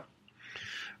Diego.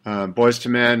 Boys to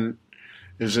Men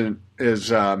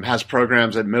has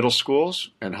programs at middle schools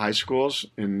and high schools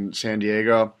in San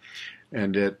Diego,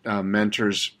 and it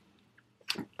mentors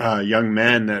young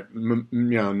men that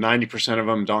 90% of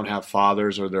them don't have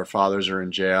fathers, or their fathers are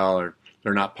in jail, or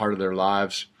they're not part of their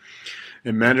lives.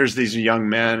 It mentors these young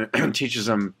men and teaches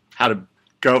them how to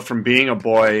go from being a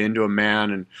boy into a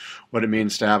man, and what it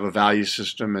means to have a value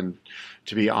system and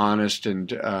to be honest and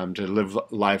to live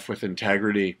life with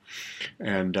integrity.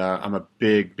 And I'm a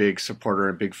big supporter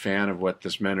and big fan of what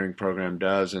this mentoring program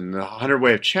does. And the 100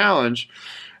 Wave Challenge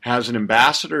has an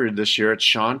ambassador this year. It's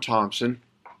Sean Thompson,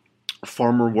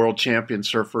 former world champion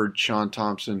surfer. Sean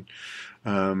Thompson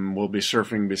will be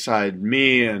surfing beside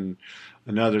me and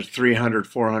another 300,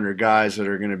 400 guys that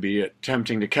are going to be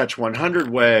attempting to catch 100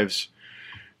 waves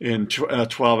in a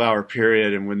 12-hour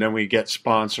period, and then we get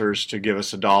sponsors to give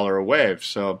us $1 a wave.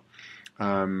 So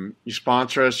you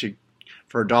sponsor us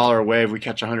for $1 a wave. We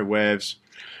catch 100 waves.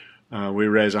 We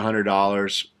raise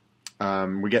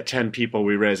 $100. We get 10 people.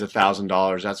 We raise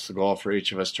 $1,000. That's the goal for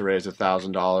each of us, to raise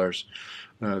 $1,000.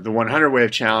 The 100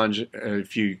 Wave Challenge,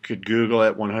 if you could Google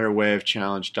it,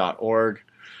 100wavechallenge.org.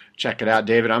 Check it out.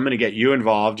 David, I'm going to get you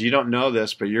involved. You don't know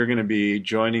this, but you're going to be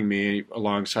joining me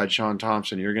alongside Sean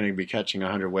Thompson. You're going to be catching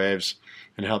 100 waves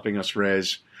and helping us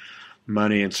raise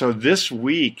money. And so this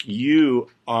week,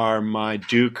 you are my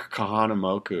Duke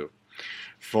Kahanamoku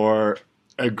for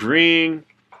agreeing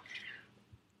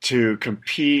to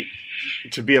compete,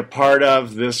 to be a part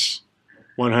of this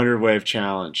 100 Wave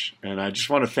Challenge. And I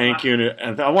just want to thank you.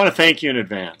 And I want to thank you in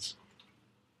advance.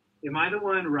 Am I the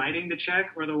one writing the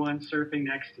check or the one surfing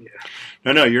next to you?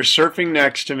 No, you're surfing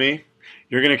next to me.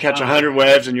 You're going to catch 100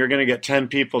 waves, and you're going to get 10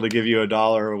 people to give you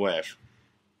 $1 a wave.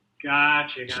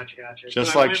 Gotcha.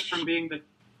 Just so I like went from being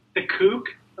the kook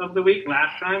of the week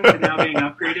last time to now being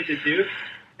upgraded to Duke.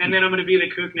 And then I'm going to be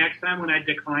the kook next time when I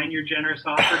decline your generous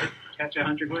offer to catch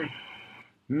 100 waves.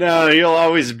 No, you'll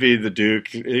always be the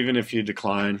Duke, even if you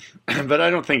decline. But I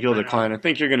don't think you'll decline. I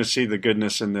think you're going to see the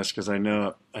goodness in this, because I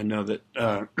know that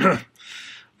I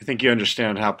think you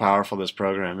understand how powerful this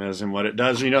program is and what it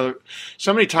does.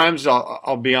 So many times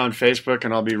I'll be on Facebook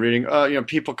and I'll be reading,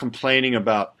 people complaining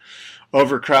about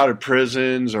overcrowded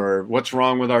prisons or what's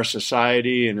wrong with our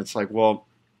society, and it's like, well,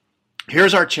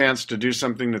 here's our chance to do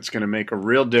something that's going to make a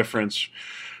real difference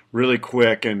really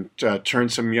quick and turn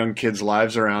some young kids'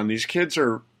 lives around. These kids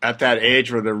are at that age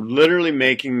where they're literally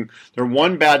they're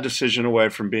one bad decision away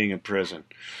from being in prison.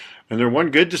 And they're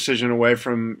one good decision away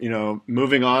from,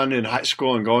 moving on in high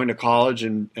school and going to college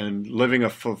and living a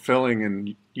fulfilling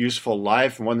and useful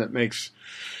life, and one that makes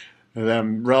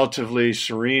them relatively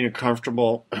serene and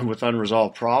comfortable with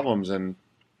unresolved problems. And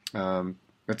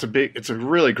it's a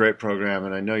really great program,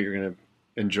 and I know you're going to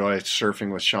enjoy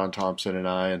surfing with Sean Thompson and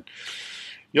I. And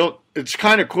it's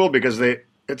kind of cool because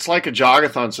it's like a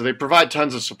jogathon, so they provide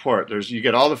tons of support. You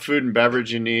get all the food and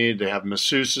beverage you need. They have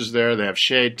masseuses there. They have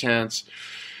shade tents.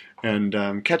 And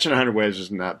catching 100 waves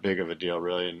isn't that big of a deal,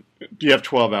 really. And you have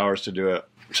 12 hours to do it.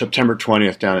 September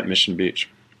 20th down at Mission Beach.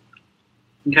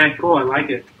 Okay, cool. I like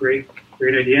it. Great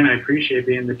idea, and I appreciate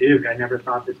being the Duke. I never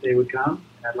thought this day would come,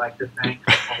 and I'd like to thank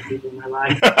all the people in my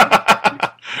life.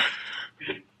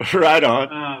 Right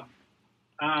on.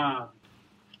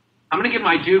 I'm going to give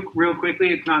my Duke real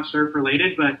quickly. It's not surf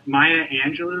related, but Maya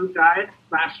Angelou died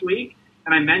last week.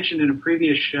 And I mentioned in a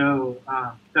previous show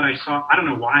that I saw, I don't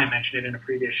know why I mentioned it in a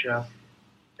previous show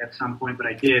at some point, but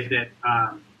I did, that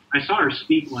I saw her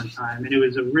speak one time, and it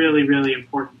was a really, really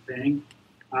important thing,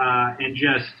 and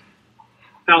just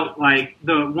felt like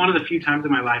one of the few times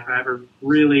in my life I ever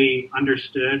really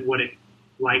understood what it's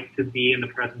like to be in the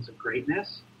presence of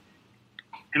greatness.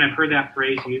 And I've heard that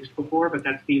phrase used before, but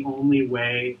that's the only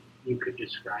way you could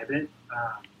describe it.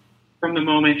 From the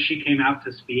moment she came out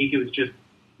to speak, it was just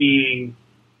being,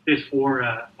 this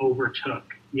aura overtook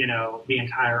the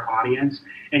entire audience,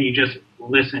 and you just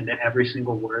listen to every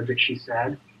single word that she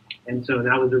said. And so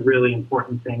that was a really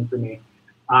important thing for me.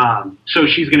 So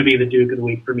she's going to be the Duke of the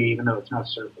Week for me, even though it's not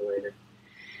surf related.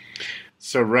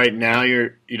 So right now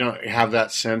you don't have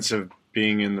that sense of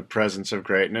being in the presence of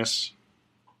greatness?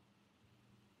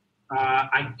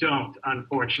 I don't,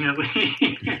 unfortunately.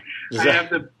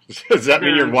 Does that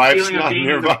mean your wife's not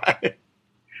nearby?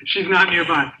 She's not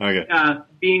nearby. Okay.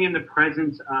 Being in the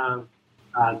presence of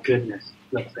goodness,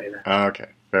 let's say that. Okay,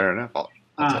 fair enough.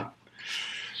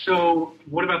 So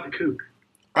what about the kook?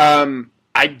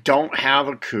 I don't have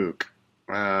a kook.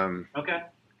 Okay.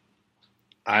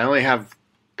 I only have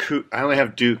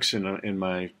dukes in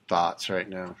my thoughts right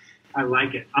now. I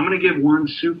like it. I'm going to give one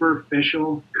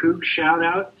superficial kook shout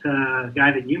out to a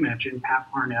guy that you mentioned, Pat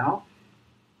Parnell.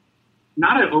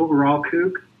 Not an overall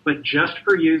kook, but just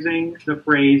for using the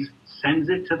phrase "sends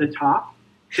it to the top"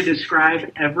 to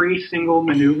describe every single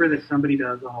maneuver that somebody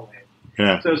does on a wave.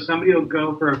 Yeah. So somebody will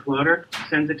go for a floater,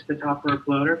 sends it to the top for a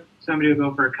floater. Somebody will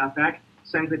go for a cutback,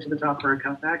 sends it to the top for a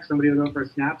cutback. Somebody will go for a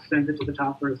snap, sends it to the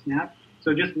top for a snap.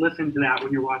 So just listen to that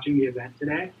when you're watching the event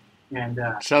today. And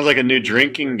sounds like a new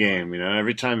drinking game.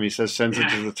 Every time he says "sends it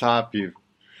to the top," you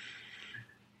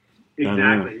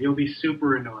exactly. You'll be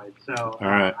super annoyed. So all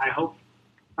right. I hope.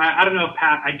 I don't know if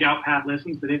Pat. I doubt Pat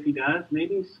listens, but if he does,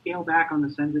 maybe scale back on the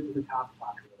 "sends it to the top"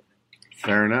 talk a little bit.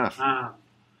 Fair enough.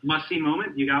 Must see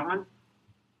moment. You got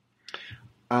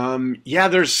one? Yeah.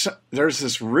 There's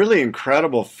this really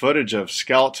incredible footage of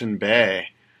Skeleton Bay.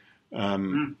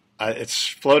 It's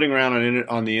floating around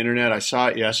on the internet. I saw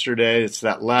it yesterday. It's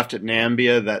that left at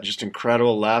Nambia, that just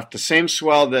incredible left. The same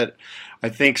swell that I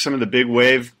think some of the big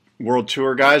wave world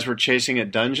tour guys were chasing at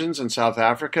Dungeons in South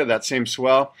Africa. That same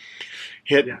swell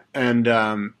hit,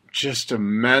 and just a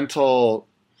mental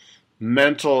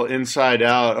inside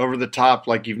out, over the top,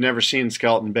 like you've never seen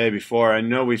Skeleton Bay before. I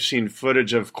know we've seen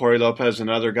footage of Corey Lopez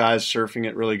and other guys surfing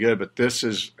it really good, but this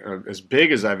is as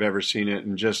big as I've ever seen it,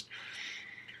 and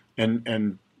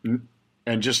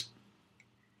just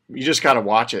you just got to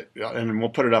watch it, and we'll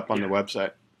put it up on the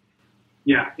website.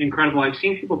 Yeah, incredible. I've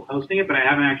seen people posting it, but I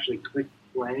haven't actually clicked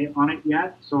play on it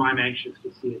yet, so I'm anxious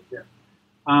to see it too.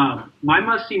 My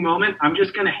must-see moment, I'm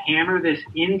just going to hammer this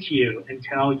into you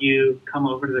until you come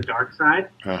over to the dark side.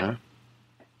 Uh-huh.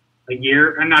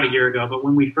 Not a year ago, but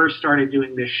when we first started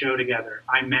doing this show together,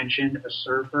 I mentioned a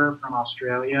surfer from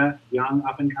Australia, young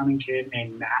up-and-coming kid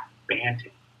named Matt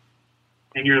Banting.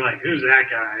 And you're like, who's that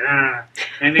guy?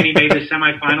 And then he made the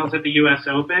semifinals at the U.S.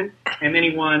 Open, and then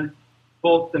he won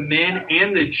both the men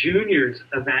and the juniors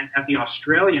event at the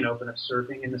Australian Open of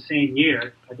Surfing in the same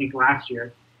year, I think last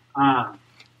year.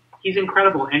 He's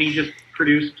incredible, and he just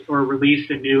produced or released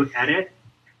a new edit,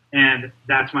 and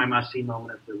that's my must-see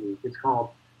moment of the week. It's called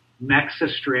Mex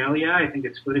Australia. I think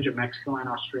it's footage of Mexico and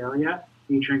Australia,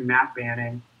 featuring Matt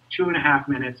Banting, 2.5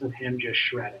 minutes of him just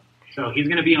shredding. So he's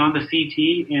going to be on the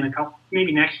CT in a couple,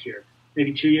 maybe next year,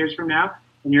 maybe 2 years from now,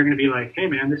 and you're going to be like, hey,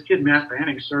 man, this kid Matt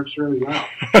Banting surfs really well.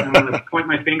 And I'm going to point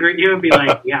my finger at you and be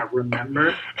like, yeah,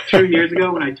 remember 2 years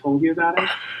ago when I told you about it?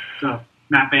 So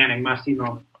Matt Banting, must-see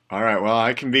moment. All right, well,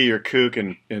 I can be your kook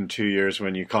in 2 years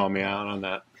when you call me out on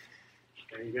that.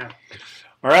 There you go.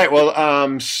 All right, well,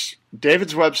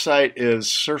 David's website is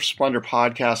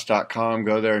surfsplendorpodcast.com.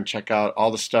 Go there and check out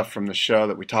all the stuff from the show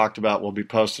that we talked about will be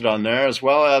posted on there, as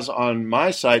well as on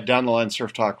my site, Down the Line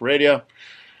Surf Talk Radio.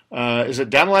 Is it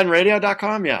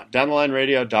downthelineradio.com? Yeah,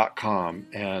 downthelineradio.com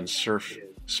and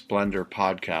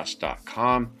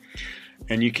surfsplendorpodcast.com.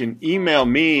 And you can email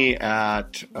me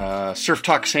at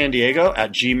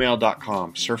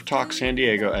surftalksandiego@gmail.com.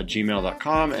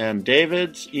 surftalksandiego@gmail.com. And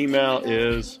David's email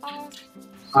is...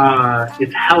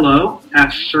 it's hello at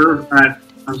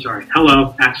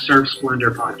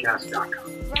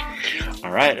surfsplendorpodcast.com.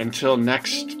 All right, until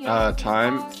next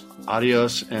time,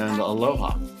 adios and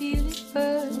aloha.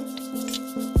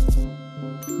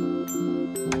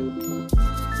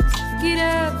 Get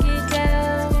up, get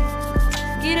down.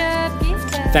 Get up,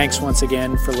 get down. Thanks once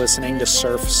again for listening to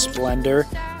Surf Splendor.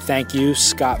 Thank you,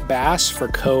 Scott Bass, for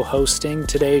co-hosting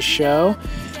today's show.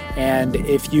 And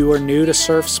if you are new to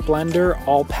Surf Splendor,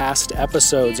 all past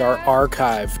episodes are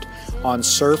archived on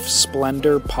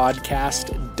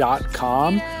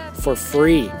surfsplendorpodcast.com for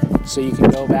free. So you can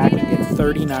go back and get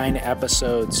 39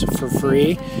 episodes for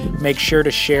free. Make sure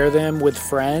to share them with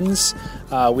friends.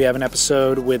 We have an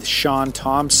episode with Sean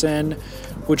Thompson,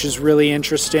 which is really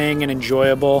interesting and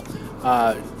enjoyable.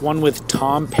 One with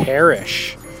Tom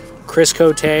Parrish, Chris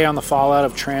Cote on the fallout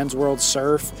of Trans World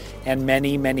Surf, and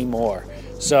many, many more.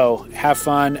 So have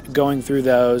fun going through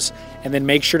those, and then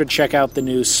make sure to check out the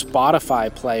new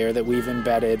Spotify player that we've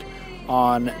embedded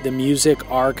on the music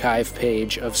archive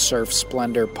page of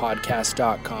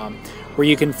surfsplendorpodcast.com, where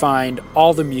you can find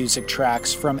all the music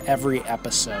tracks from every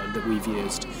episode that we've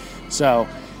used. So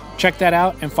check that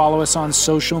out and follow us on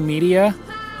social media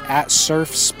at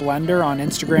Surf Splendor on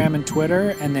Instagram and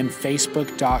Twitter, and then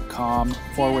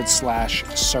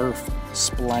facebook.com/Surf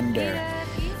Splendor.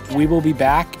 We will be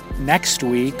back next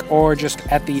week, or just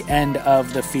at the end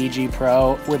of the Fiji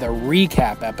Pro, with a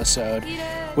recap episode,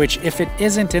 which, if it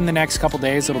isn't in the next couple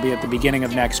days, it'll be at the beginning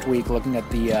of next week, looking at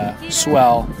the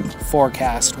swell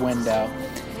forecast window.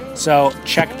 So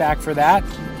check back for that.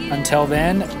 Until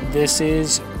then, this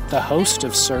is the host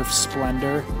of Surf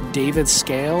Splendor, David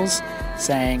Scales,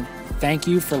 saying thank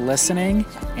you for listening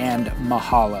and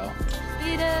mahalo.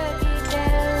 Get up, get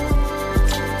down.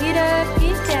 Get up,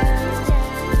 get down.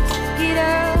 Get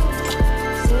up.